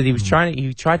 He said that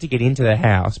he tried to get into the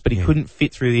house, but he couldn't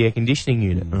fit through the air conditioning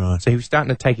unit. Right. So he was starting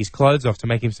to take his clothes off to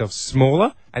make himself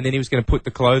smaller, and then he was going to put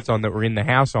the clothes on that were in the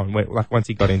house on, once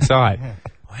he got inside.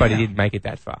 But he didn't make it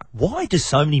that far. Why do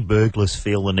so many burglars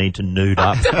feel the need to nude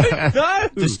up? No!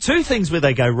 There's two things where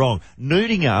they go wrong.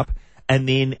 Nuding up and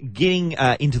then getting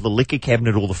into the liquor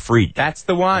cabinet or the fridge. That's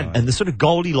the one. And the sort of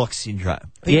Goldilocks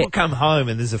syndrome. People come home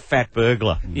and there's a fat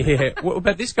burglar. Yeah. What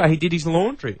about this guy? He did his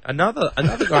laundry. Another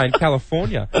guy in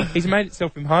California. He's made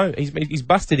himself from home. He's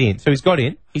busted in. So he's got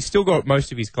in. He's still got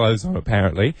most of his clothes on,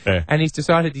 apparently. Yeah. And he's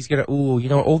decided he's going to,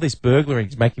 all this burglaring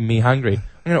is making me hungry.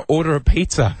 I'm going to order a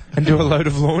pizza and do a load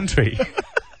of laundry.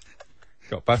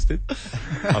 Got busted.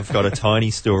 I've got a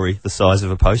tiny story the size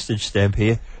of a postage stamp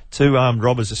here. Two armed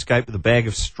robbers escaped with a bag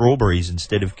of strawberries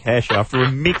instead of cash after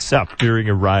a mix-up during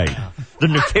a raid. The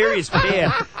nefarious pair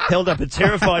held up a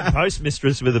terrified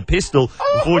postmistress with a pistol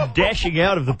before dashing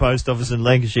out of the post office in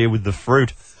Lancashire with the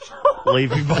fruit,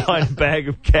 leaving behind a bag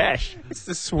of cash. It's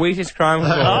the sweetest crime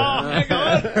of all. Oh, hang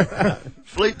on.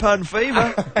 Fleet pun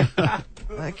fever.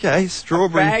 Okay,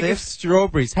 strawberry Bag of theft.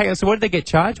 strawberries. Hang on, so what did they get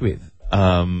charged with?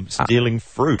 Stealing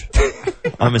fruit.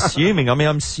 I'm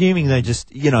assuming they just,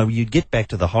 you'd get back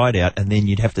to the hideout and then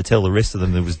you'd have to tell the rest of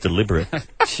them it was deliberate.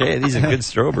 Share, these are good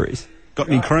strawberries. Got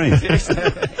any cream?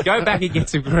 Go back and get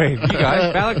some cream. You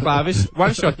guys, balaclavas,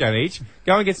 one shotgun each.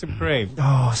 Go and get some cream.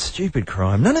 Oh, stupid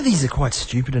crime. None of these are quite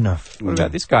stupid enough. What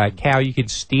about this guy? A cow you can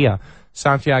steer.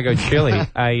 Santiago, Chile.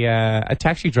 A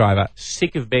taxi driver,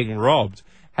 sick of being robbed,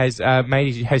 has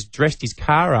dressed his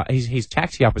car up, his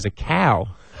taxi up as a cow.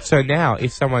 So now,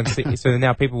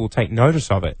 now people will take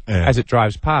notice of it as it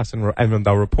drives past, and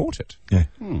they'll report it. Yeah.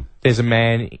 There's a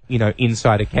man,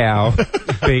 inside a cow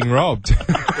being robbed.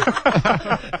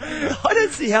 I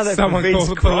don't see how that Someone prevents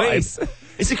call the crime. police.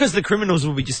 It's because the criminals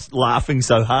will be just laughing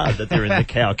so hard that they're in the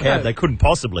cow cab. They couldn't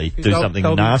possibly do something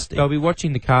nasty. They'll be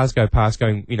watching the cars go past,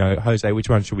 going, Jose, which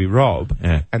one should we rob?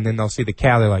 Yeah. And then they'll see the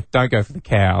cow. They're like, don't go for the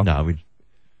cow. No, we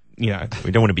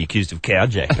don't want to be accused of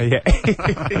cowjacking.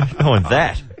 Yeah. I want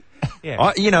that. Yeah.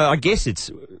 I guess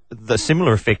it's the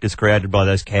similar effect is created by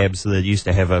those cabs that used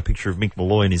to have a picture of Mick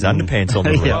Molloy in his underpants on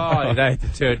the roof. Oh, they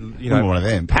deterred, One of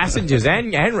them. passengers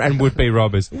and would-be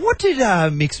robbers. What did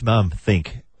Mick's mum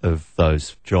think of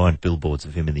those giant billboards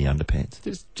of him in the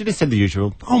underpants? She just said the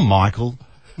usual. Oh, Michael.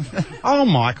 Oh,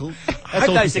 Michael. I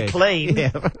hope those are clean.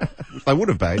 Yeah. They would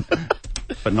have been,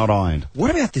 but not ironed.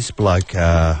 What about this bloke?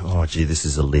 This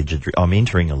is alleged. I'm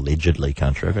entering allegedly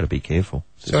country. I've got to be careful.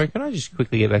 Sorry, can I just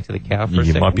quickly get back to the cow for a It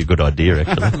second? might be a good idea,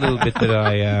 actually. a little bit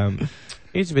that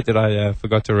here's a bit that I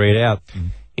forgot to read out.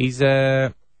 He's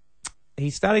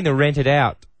starting to rent it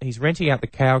out. He's renting out the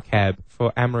cow cab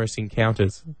for amorous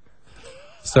encounters.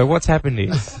 So what's happened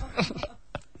is,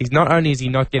 not only is he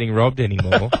not getting robbed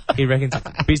anymore, he reckons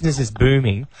business is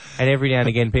booming, and every now and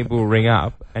again people will ring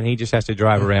up, and he just has to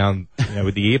drive around,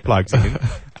 with the earplugs in,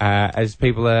 as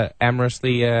people are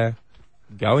amorously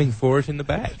going for it in the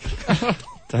back.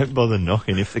 Don't bother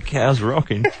knocking if the cow's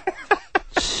rocking.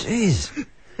 Jeez.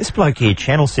 This bloke here,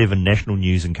 Channel 7 National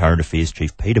News and Current Affairs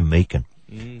Chief Peter Meakin.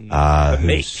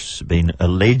 who's been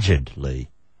allegedly,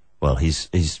 well,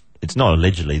 it's not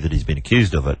allegedly that he's been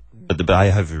accused of it, but the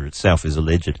behaviour itself is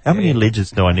alleged. How many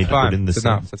alleges do I need to put in this?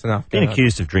 That's enough. Been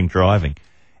accused of drink driving,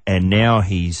 and now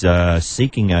he's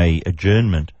seeking a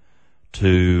adjournment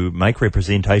to make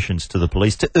representations to the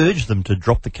police to urge them to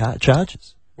drop the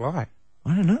charges. Why?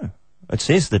 I don't know. It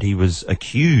says that he was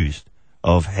accused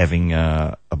of having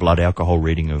a blood alcohol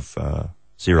reading of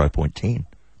 0.10,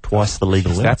 twice the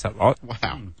legal limit. That's a lot.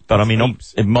 Wow. But I mean,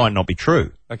 it might not be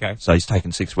true. Okay. So he's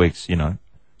taken 6 weeks, to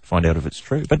find out if it's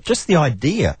true. But just the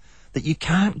idea that you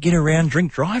can't get around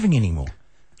drink driving anymore.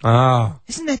 Oh.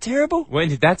 Isn't that terrible? When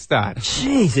did that start?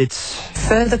 Jeez, it's...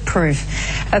 Further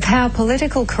proof of how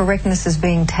political correctness is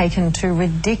being taken to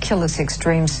ridiculous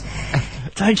extremes.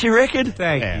 Don't you reckon?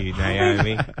 Thank you,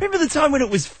 Naomi. Remember the time when it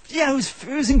was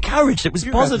encouraged, it was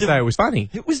You were about to positive. say it was funny.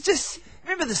 It was just...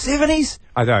 Remember the 70s?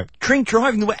 I don't. Drink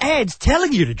driving, there were ads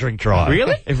telling you to drink drive.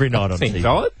 Really? Every night on Seems TV.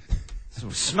 solid.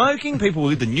 Smoking, the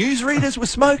newsreaders were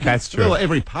smoking. That's true. Well,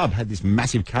 every pub had this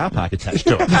massive car park attached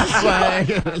to it. So,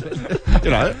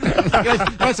 you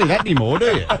don't see that anymore, do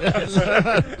you?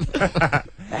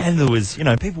 And there was,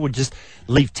 people would just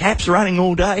leave taps running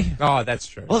all day. Oh, that's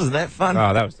true. Wasn't that fun?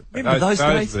 Oh, that was Remember those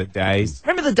days? were the days.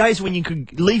 Remember the days when you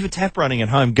could leave a tap running at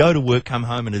home, go to work, come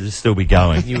home, and it'd still be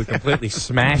going? You were completely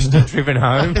smashed and driven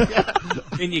home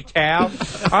in your cow.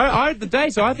 The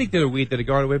days I think that are weird that are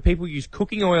going where people use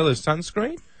cooking oil as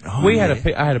sunscreen. I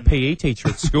had a PE teacher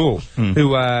at school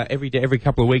who every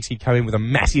couple of weeks he'd come in with a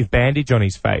massive bandage on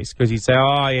his face because he'd say,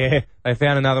 "Oh yeah, they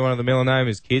found another one of the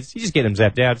melanomas, kids. You just get them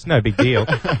zapped out. It's no big deal."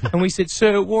 And we said,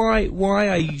 "Sir, why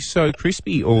are you so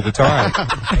crispy all the time?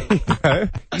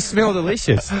 You smell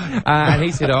delicious." And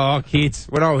he said, "Oh, kids,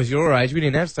 when I was your age, we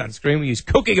didn't have sunscreen. We used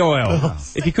cooking oil.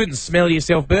 If you couldn't smell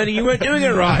yourself burning, you weren't doing it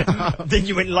right." Then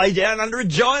you went and lay down under a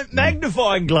giant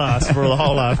magnifying glass for the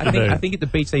whole afternoon. I think at the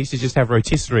beach they used to just have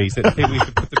rotisseries that people used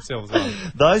to put themselves on.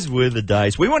 Those were the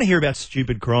days. We want to hear about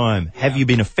stupid crime. Have you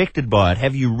been affected by it?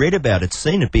 Have you read about it,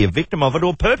 seen it, be a victim of it,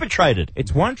 or perpetrated?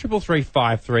 It's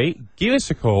 133353. Give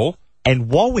us a call. And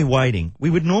while we're waiting, we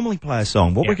would normally play a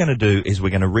song. What we're going to do is we're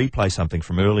going to replay something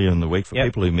from earlier in the week for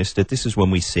people who missed it. This is when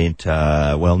we sent,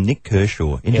 Nick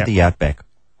Kershaw into the outback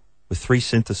with 3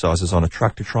 synthesizers on a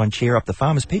truck to try and cheer up the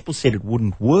farmers. People said it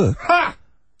wouldn't work. Ha!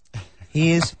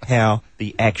 Here's how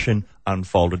the action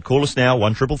unfolded. Call us now,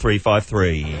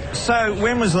 133353. So,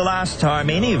 when was the last time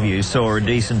any of you saw a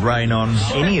decent rain on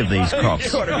any of these crops?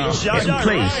 Please,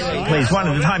 one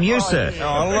at a time. You, sir.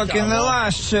 Oh, look, in the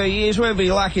last 2 years, we'd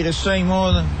be lucky to see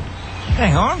more than...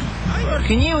 Hang on.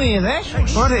 Can you hear that?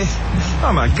 What is...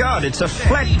 Oh, my God, it's a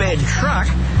flatbed truck.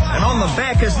 And on the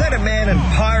back, is that a man in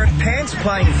pirate pants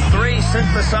playing 3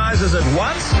 synthesizers at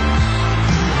once?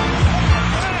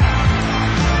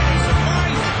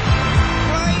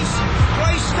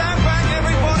 Stand back,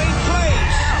 everybody,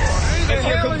 please. If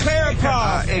you could clear a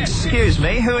path. Excuse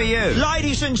me, who are you?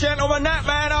 Ladies and gentlemen, that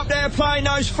man up there playing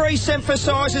those 3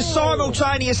 synthesizers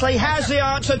simultaneously has the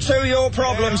answer to your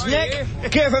problems. Nick,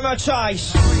 give him a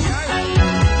taste. That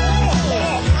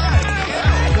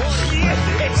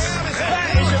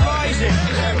is amazing.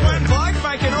 Is that one bloke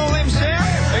making all them sound?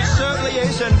 It certainly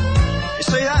is, and...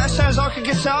 See, that sounds like a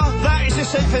guitar. That is a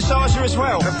synthesizer as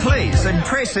well. Please,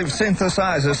 impressive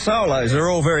synthesizer solos are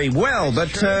all very well,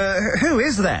 but who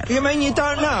is that? You mean you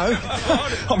don't know?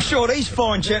 I'm sure these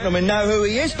fine gentlemen know who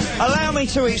he is. Allow me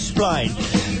to explain.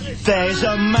 There's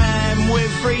a man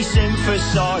with 3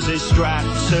 synthesizers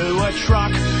strapped to a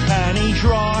truck, and he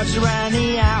drives around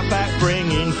the outback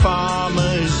bringing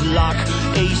farmers luck.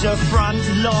 He's a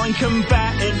frontline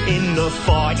combatant in the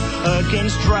fight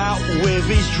against drought with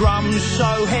his drums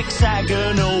so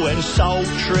hexagonal and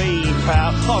sultry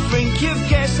power. I think you've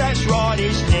guessed that's right,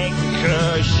 it's Nick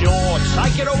Kershaw.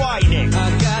 Take it away, Nick.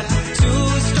 I got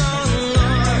 2 strong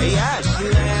arms. He has.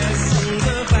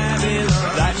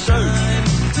 That's who.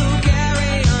 To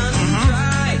carry on and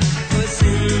try for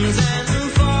sins and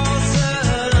false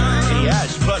alarms. He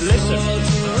has, but listen.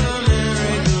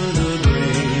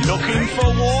 Looking for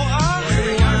water?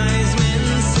 Wise men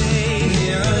say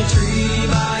near a tree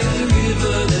by a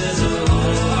river there's a hole.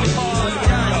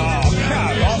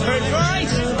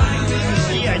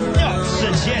 You're not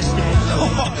suggesting.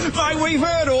 Mate, we've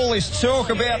heard all this talk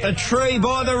about the tree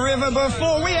by the river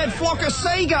before. We had a flock of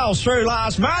seagulls through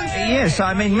last month. Yes,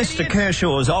 I mean, Mr.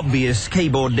 Kershaw's obvious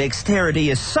keyboard dexterity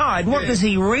aside, what does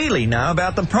he really know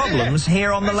about the problems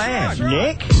here on the land?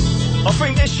 Nick, I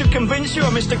think this should convince you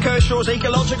of Mr. Kershaw's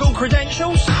ecological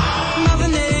credentials. Mother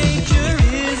Nature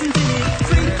isn't in it.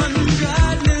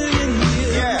 300 million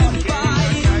years.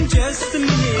 Goodbye in just a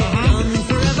minute. Gone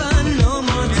forever, no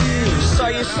more tears. So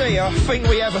you see, I think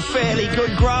we have a fairly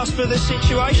good grasp of the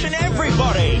situation,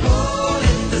 everybody.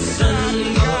 The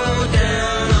sun go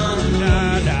down on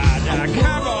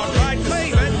Come on, right,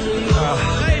 leave it.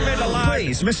 Leave it alone.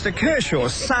 Please, Mr.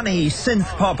 Kershaw's sunny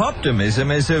synth-pop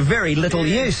optimism is of very little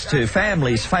use to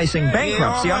families facing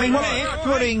bankruptcy. I mean,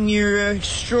 putting your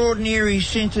extraordinary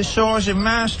synthesizer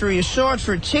mastery aside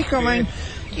for a tick, I mean,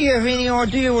 do you have any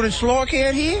idea what it's like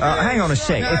out here? Hang on a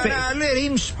sec. No, let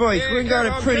him speak. We've got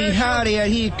it pretty hard out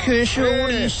here, Kershaw.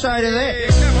 What do you say to that?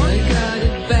 I got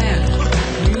it bad.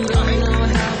 You don't know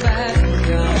how bad it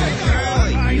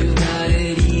got. You got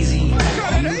it easy. You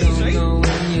don't know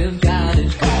when you've got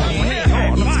it good.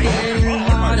 It's getting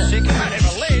harder.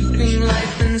 Keeping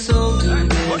life and soul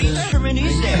together. What instrument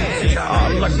is that?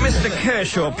 Oh, look, Mr.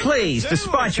 Kershaw, please,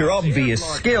 despite your obvious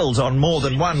skills on more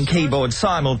than one keyboard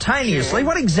simultaneously,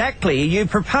 what exactly are you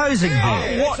proposing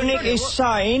here? What Nick is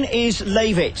saying is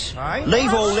leave it.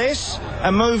 Leave all this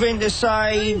and move into,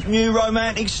 say, new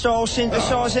romantic style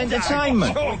synthesised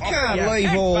entertainment. We can't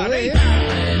leave all this.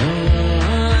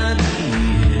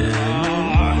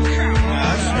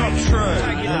 That's not true.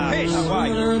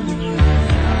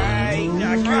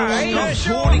 Stop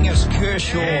taunting us,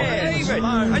 Kershaw.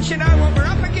 Don't you know what we're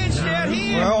up against out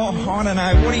here? Well, I don't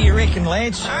know. What do you reckon,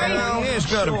 lads? He's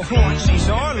got a point. His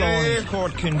eyeline is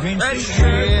quite convincing. That's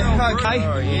true. Yeah. Okay.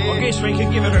 I guess we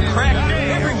can give it a crack.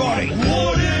 Everybody.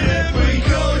 Wouldn't it be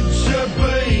good to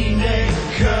be Nick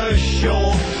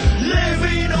Kershaw?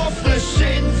 Living off the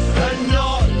synth and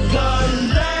not the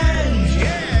land.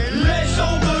 Yeah. Let's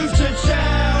all move to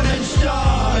town and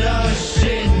start a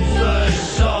synthesizer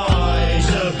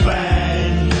band.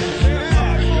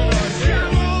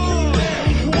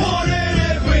 Wouldn't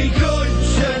it be good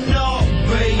to not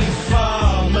be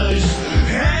farmers?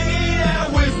 Hanging out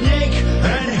with Nick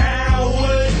and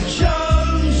Howard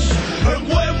Jones. And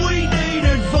when we need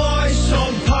advice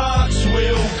on parts,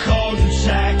 we'll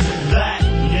contact that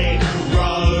Nick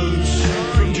Rhodes.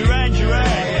 From Duran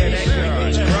Duran.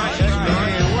 That's great.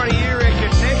 What do you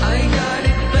reckon, Nick? I got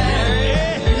it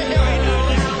bad. You don't know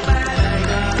how bad I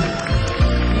got.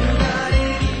 You got it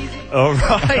easy. All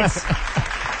right.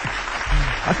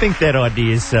 I think that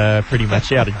idea's pretty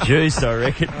much out of juice, I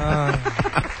reckon.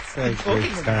 So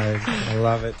good, Stone. I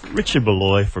love it. Richard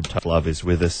Molloy from Tough Love is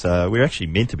with us. We're actually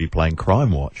meant to be playing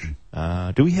Crime Watch.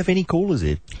 Do we have any callers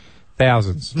here?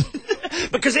 Thousands.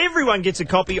 Because everyone gets a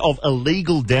copy of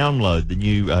Illegal Download, the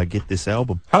new Get This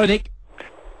album. Hello, Nick.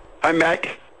 Hi,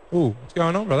 Mac. Ooh, what's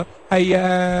going on, brother? Hey,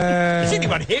 Is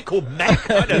anyone here called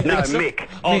Mac? I don't No, think so. Mick.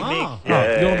 Oh, Mick.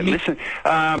 you're Mick. Listen,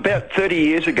 about 30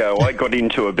 years ago, I got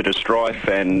into a bit of strife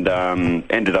and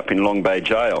ended up in Long Bay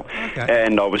Jail. Okay.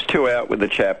 And I was two out with a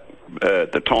chap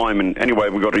at the time, and anyway,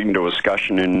 we got into a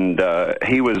discussion, and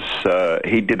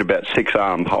he did about 6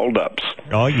 armed hold-ups.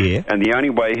 Oh, yeah. And the only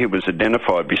way he was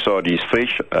identified beside his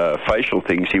facial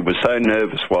things, he was so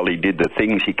nervous while he did the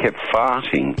things, he kept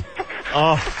farting.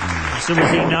 Oh, so was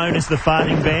he known as the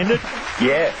farting bandit?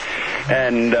 Yeah,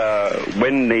 and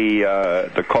when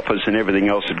the coppers and everything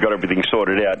else had got everything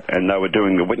sorted out and they were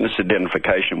doing the witness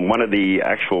identification, one of the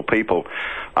actual people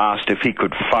asked if he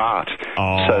could fart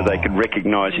so they could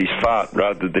recognise his fart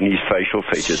rather than his facial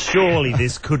features. Surely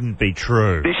this couldn't be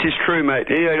true. This is true, mate.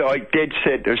 Yeah, I dead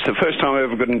set. It's the first time I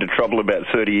ever got into trouble about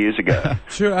 30 years ago.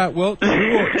 Sure, well,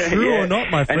 true or not,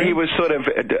 my friend. And he was sort of,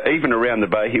 even around the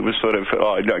bay, he was sort of,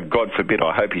 oh, no, God forbid,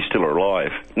 I hope he's still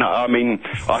alive. No, I mean,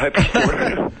 I hope he's still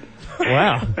alive.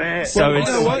 Wow. So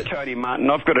it's Tony Martin.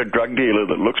 I've got a drug dealer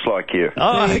that looks like you.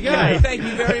 Oh, There you go. Thank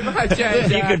you very much.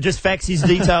 And, You could just fax his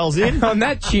details in. on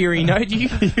that cheery note, you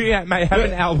may have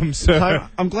an album, sir. So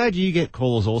I'm glad you get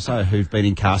callers also who've been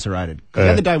incarcerated. The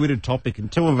other day we did a topic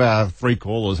and 2 of our 3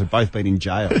 callers have both been in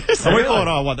jail. And we thought,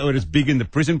 oh, what, they were just big in the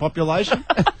prison population?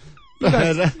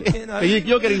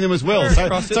 You're getting them as well, so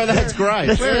that's great.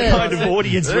 That's the kind of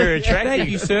audience we're attracting. Thank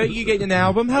you, sir. You get an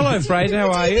album. Hello, Fraser.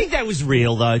 How are Do you you? think that was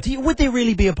real, though? Would there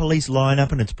really be a police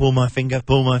lineup and it's pull my finger,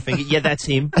 pull my finger? Yeah, that's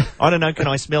him. I don't know, can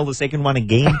I smell the second one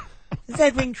again? Does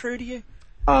that ring true to you?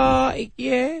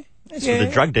 Yeah. That's for the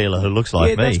drug dealer who looks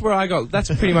like me. That's where I got. That's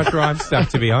pretty much where I'm stuck,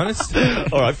 to be honest.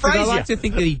 All right, 'Cause I Fraser. like to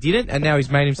think that he didn't, and now he's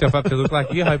made himself up to look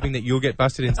like you, hoping that you'll get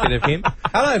busted instead of him.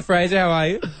 Hello, Fraser. How are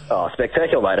you? Oh,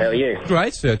 spectacular, mate. How are you?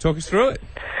 Great, sir. Talk us through it.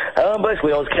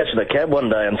 Basically, I was catching a cab one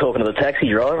day and talking to the taxi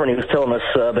driver, and he was telling us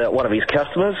about one of his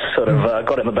customers, sort of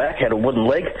got in the back, had a wooden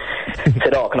leg,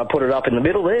 said, "Oh, can I put it up in the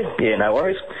middle there?" "Yeah, no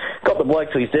worries." Got the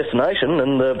bloke to his destination,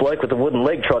 and the bloke with the wooden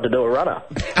leg tried to do a runner.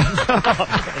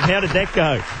 And how did that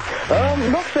go?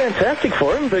 Not fantastic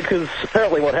for him, because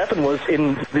apparently what happened was,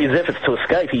 in his efforts to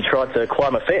escape, he tried to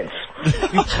climb a fence.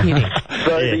 You're kidding.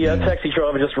 So the taxi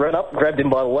driver just ran up, grabbed him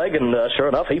by the leg, and sure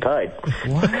enough, he paid.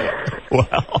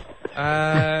 Wow.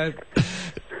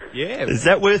 Yeah. Is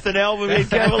that worth an album, Ed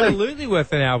Cavalier? Absolutely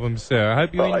worth an album, sir. I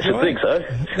hope you enjoy I should think so.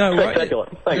 No, Spectacular.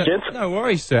 Thanks, gents. No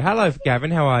worries, sir. Hello,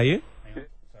 Gavin. How are you?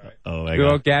 Oh, Good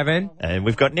old Gavin. And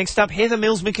we've got next up Heather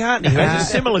Mills-McCartney, who has a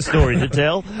similar story to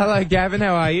tell. Hello, Gavin.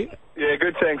 How are you? Yeah,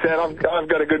 good, thanks, Ed. I've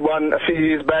got a good one a few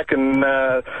years back, and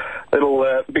it'll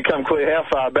become clear how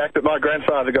far back, but my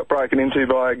grandfather got broken into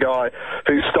by a guy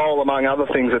who stole, among other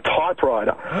things, a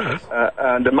typewriter.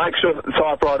 And to make sure that the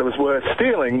typewriter was worth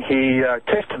stealing, he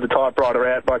tested the typewriter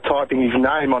out by typing his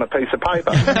name on a piece of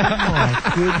paper.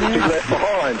 Which he left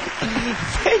behind.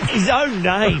 That's his own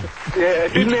name. Yeah,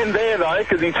 it didn't end there, though,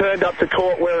 because he turned up to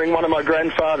court wearing one of my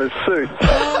grandfather's suits.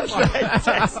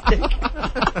 Fantastic.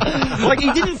 Like,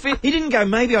 he didn't go,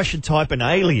 maybe I should type an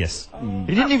alias.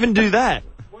 He didn't even do that.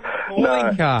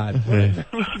 Calling card.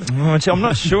 Oh, I'm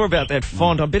not sure about that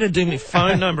font. I better do my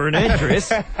phone number and address.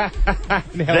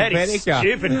 That is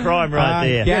stupid crime right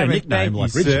there. Gavin, thank you,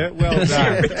 sir. Well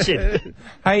done. Richard.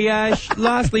 Hey,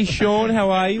 lastly, Sean,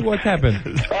 how are you? What happened?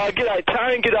 G'day,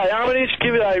 Tone. G'day, Armitage.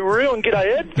 G'day, Rue, and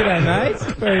g'day, Ed. G'day,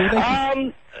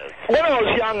 mate. When I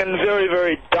was young and very,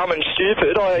 very dumb and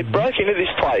stupid, I broke into this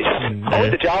place. I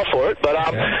went to jail for it, but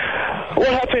what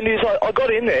happened is I got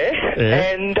in there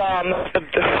and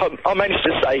I managed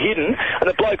to stay hidden, and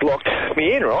the bloke locked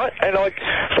me in, right? And I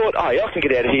thought, oh, I can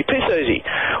get out of here piss easy.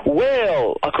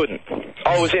 Well, I couldn't.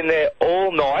 I was in there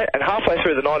all night, and halfway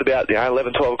through the night, about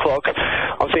 11, 12 o'clock,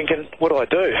 I'm thinking, what do I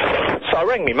do? So I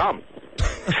rang me mum.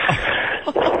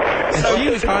 And she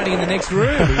was hiding in the next room.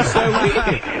 It was so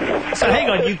weird. So hang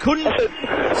on, you couldn't...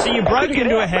 So you broke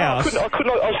into a house... I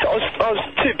was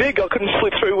too big. I couldn't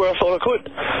slip through where I thought I could.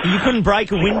 You couldn't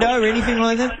break a window or anything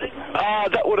like that?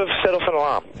 That would have set off an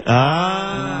alarm.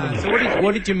 So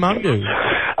what did your mum do?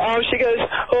 She goes,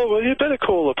 oh, well, you better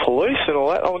call the police and all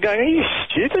that. I'm going, are you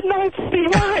stupid? No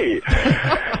way.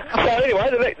 So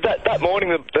anyway, that morning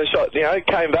the shot,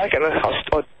 came back, and I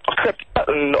crept out,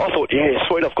 and I thought, yeah,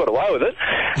 sweet, I've got away with it.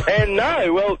 And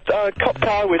no, well, cop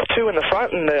car with two in the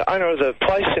front and the owner of the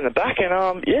place in the back, and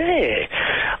I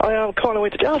kind of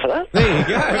went to jail for that. There you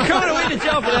go. Kind of went to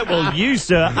jail for that. Well, you,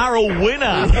 sir, are a winner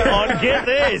on Get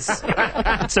This.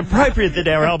 It's appropriate that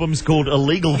our album's called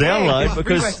Illegal Download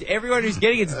because... Pretty much everyone who's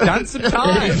getting it's done some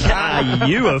time. Are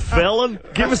you a felon?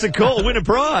 Give us a call, win a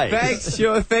prize. Thanks,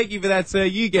 sure. Thank you for that, sir.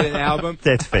 You get an album.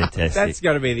 That's fantastic. That's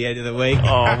got to be the end of the week.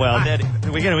 Oh, well,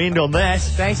 we're going to end on that.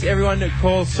 Thanks, everyone that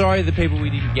called. Sorry, the people we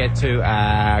didn't get to.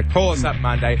 Call us up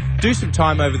Monday. Do some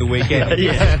time over the weekend.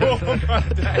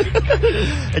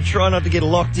 And try not to get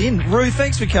locked in. Rue,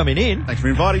 thanks for coming in. Thanks for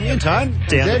inviting me in, Tone.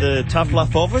 Down to the Tough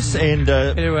Luff office and...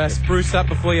 to spruce up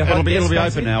before your It'll be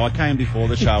open now. I came before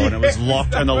the show and it was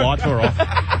locked and the lights were off.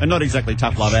 And not exactly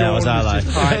Tough Love hours, are they?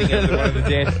 Just hiding under one of the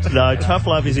desks. No, Tough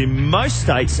Love is in most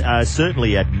states,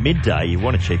 certainly at midday. You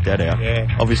want to check that out.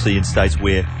 Yeah. Obviously in states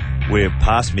where we're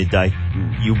past midday,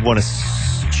 you want to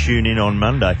tune in on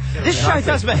Monday. This show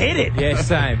does my head in. Yeah,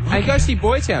 same. Hey, go see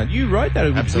Boytown. You wrote that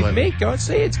with me. Go and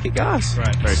see it. It's kick-ass.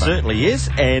 Right, very certainly is.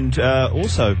 And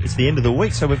also, it's the end of the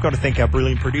week, so we've got to thank our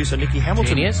brilliant producer, Nikki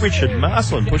Hamilton, Richard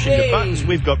Marsland, pushing the buttons.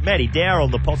 We've got Matty Dower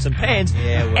on the pots and pans,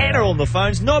 Anna on the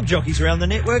phones, knob jockeys around the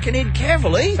network, and Ed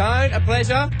Cavalier. Tone, a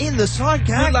pleasure. In the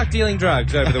sidecar. Good luck dealing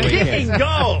drugs over the weekend. Kicking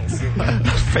goals.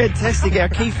 Fantastic. Our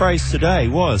key phrase today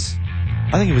was...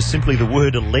 I think it was simply the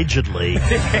word allegedly. Great.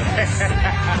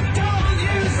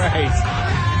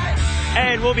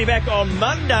 And we'll be back on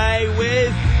Monday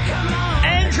with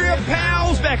Andrea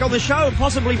Powell's back on the show and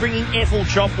possibly bringing Ethel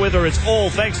Chop with her. It's all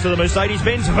thanks to the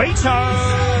Mercedes-Benz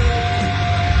Vito.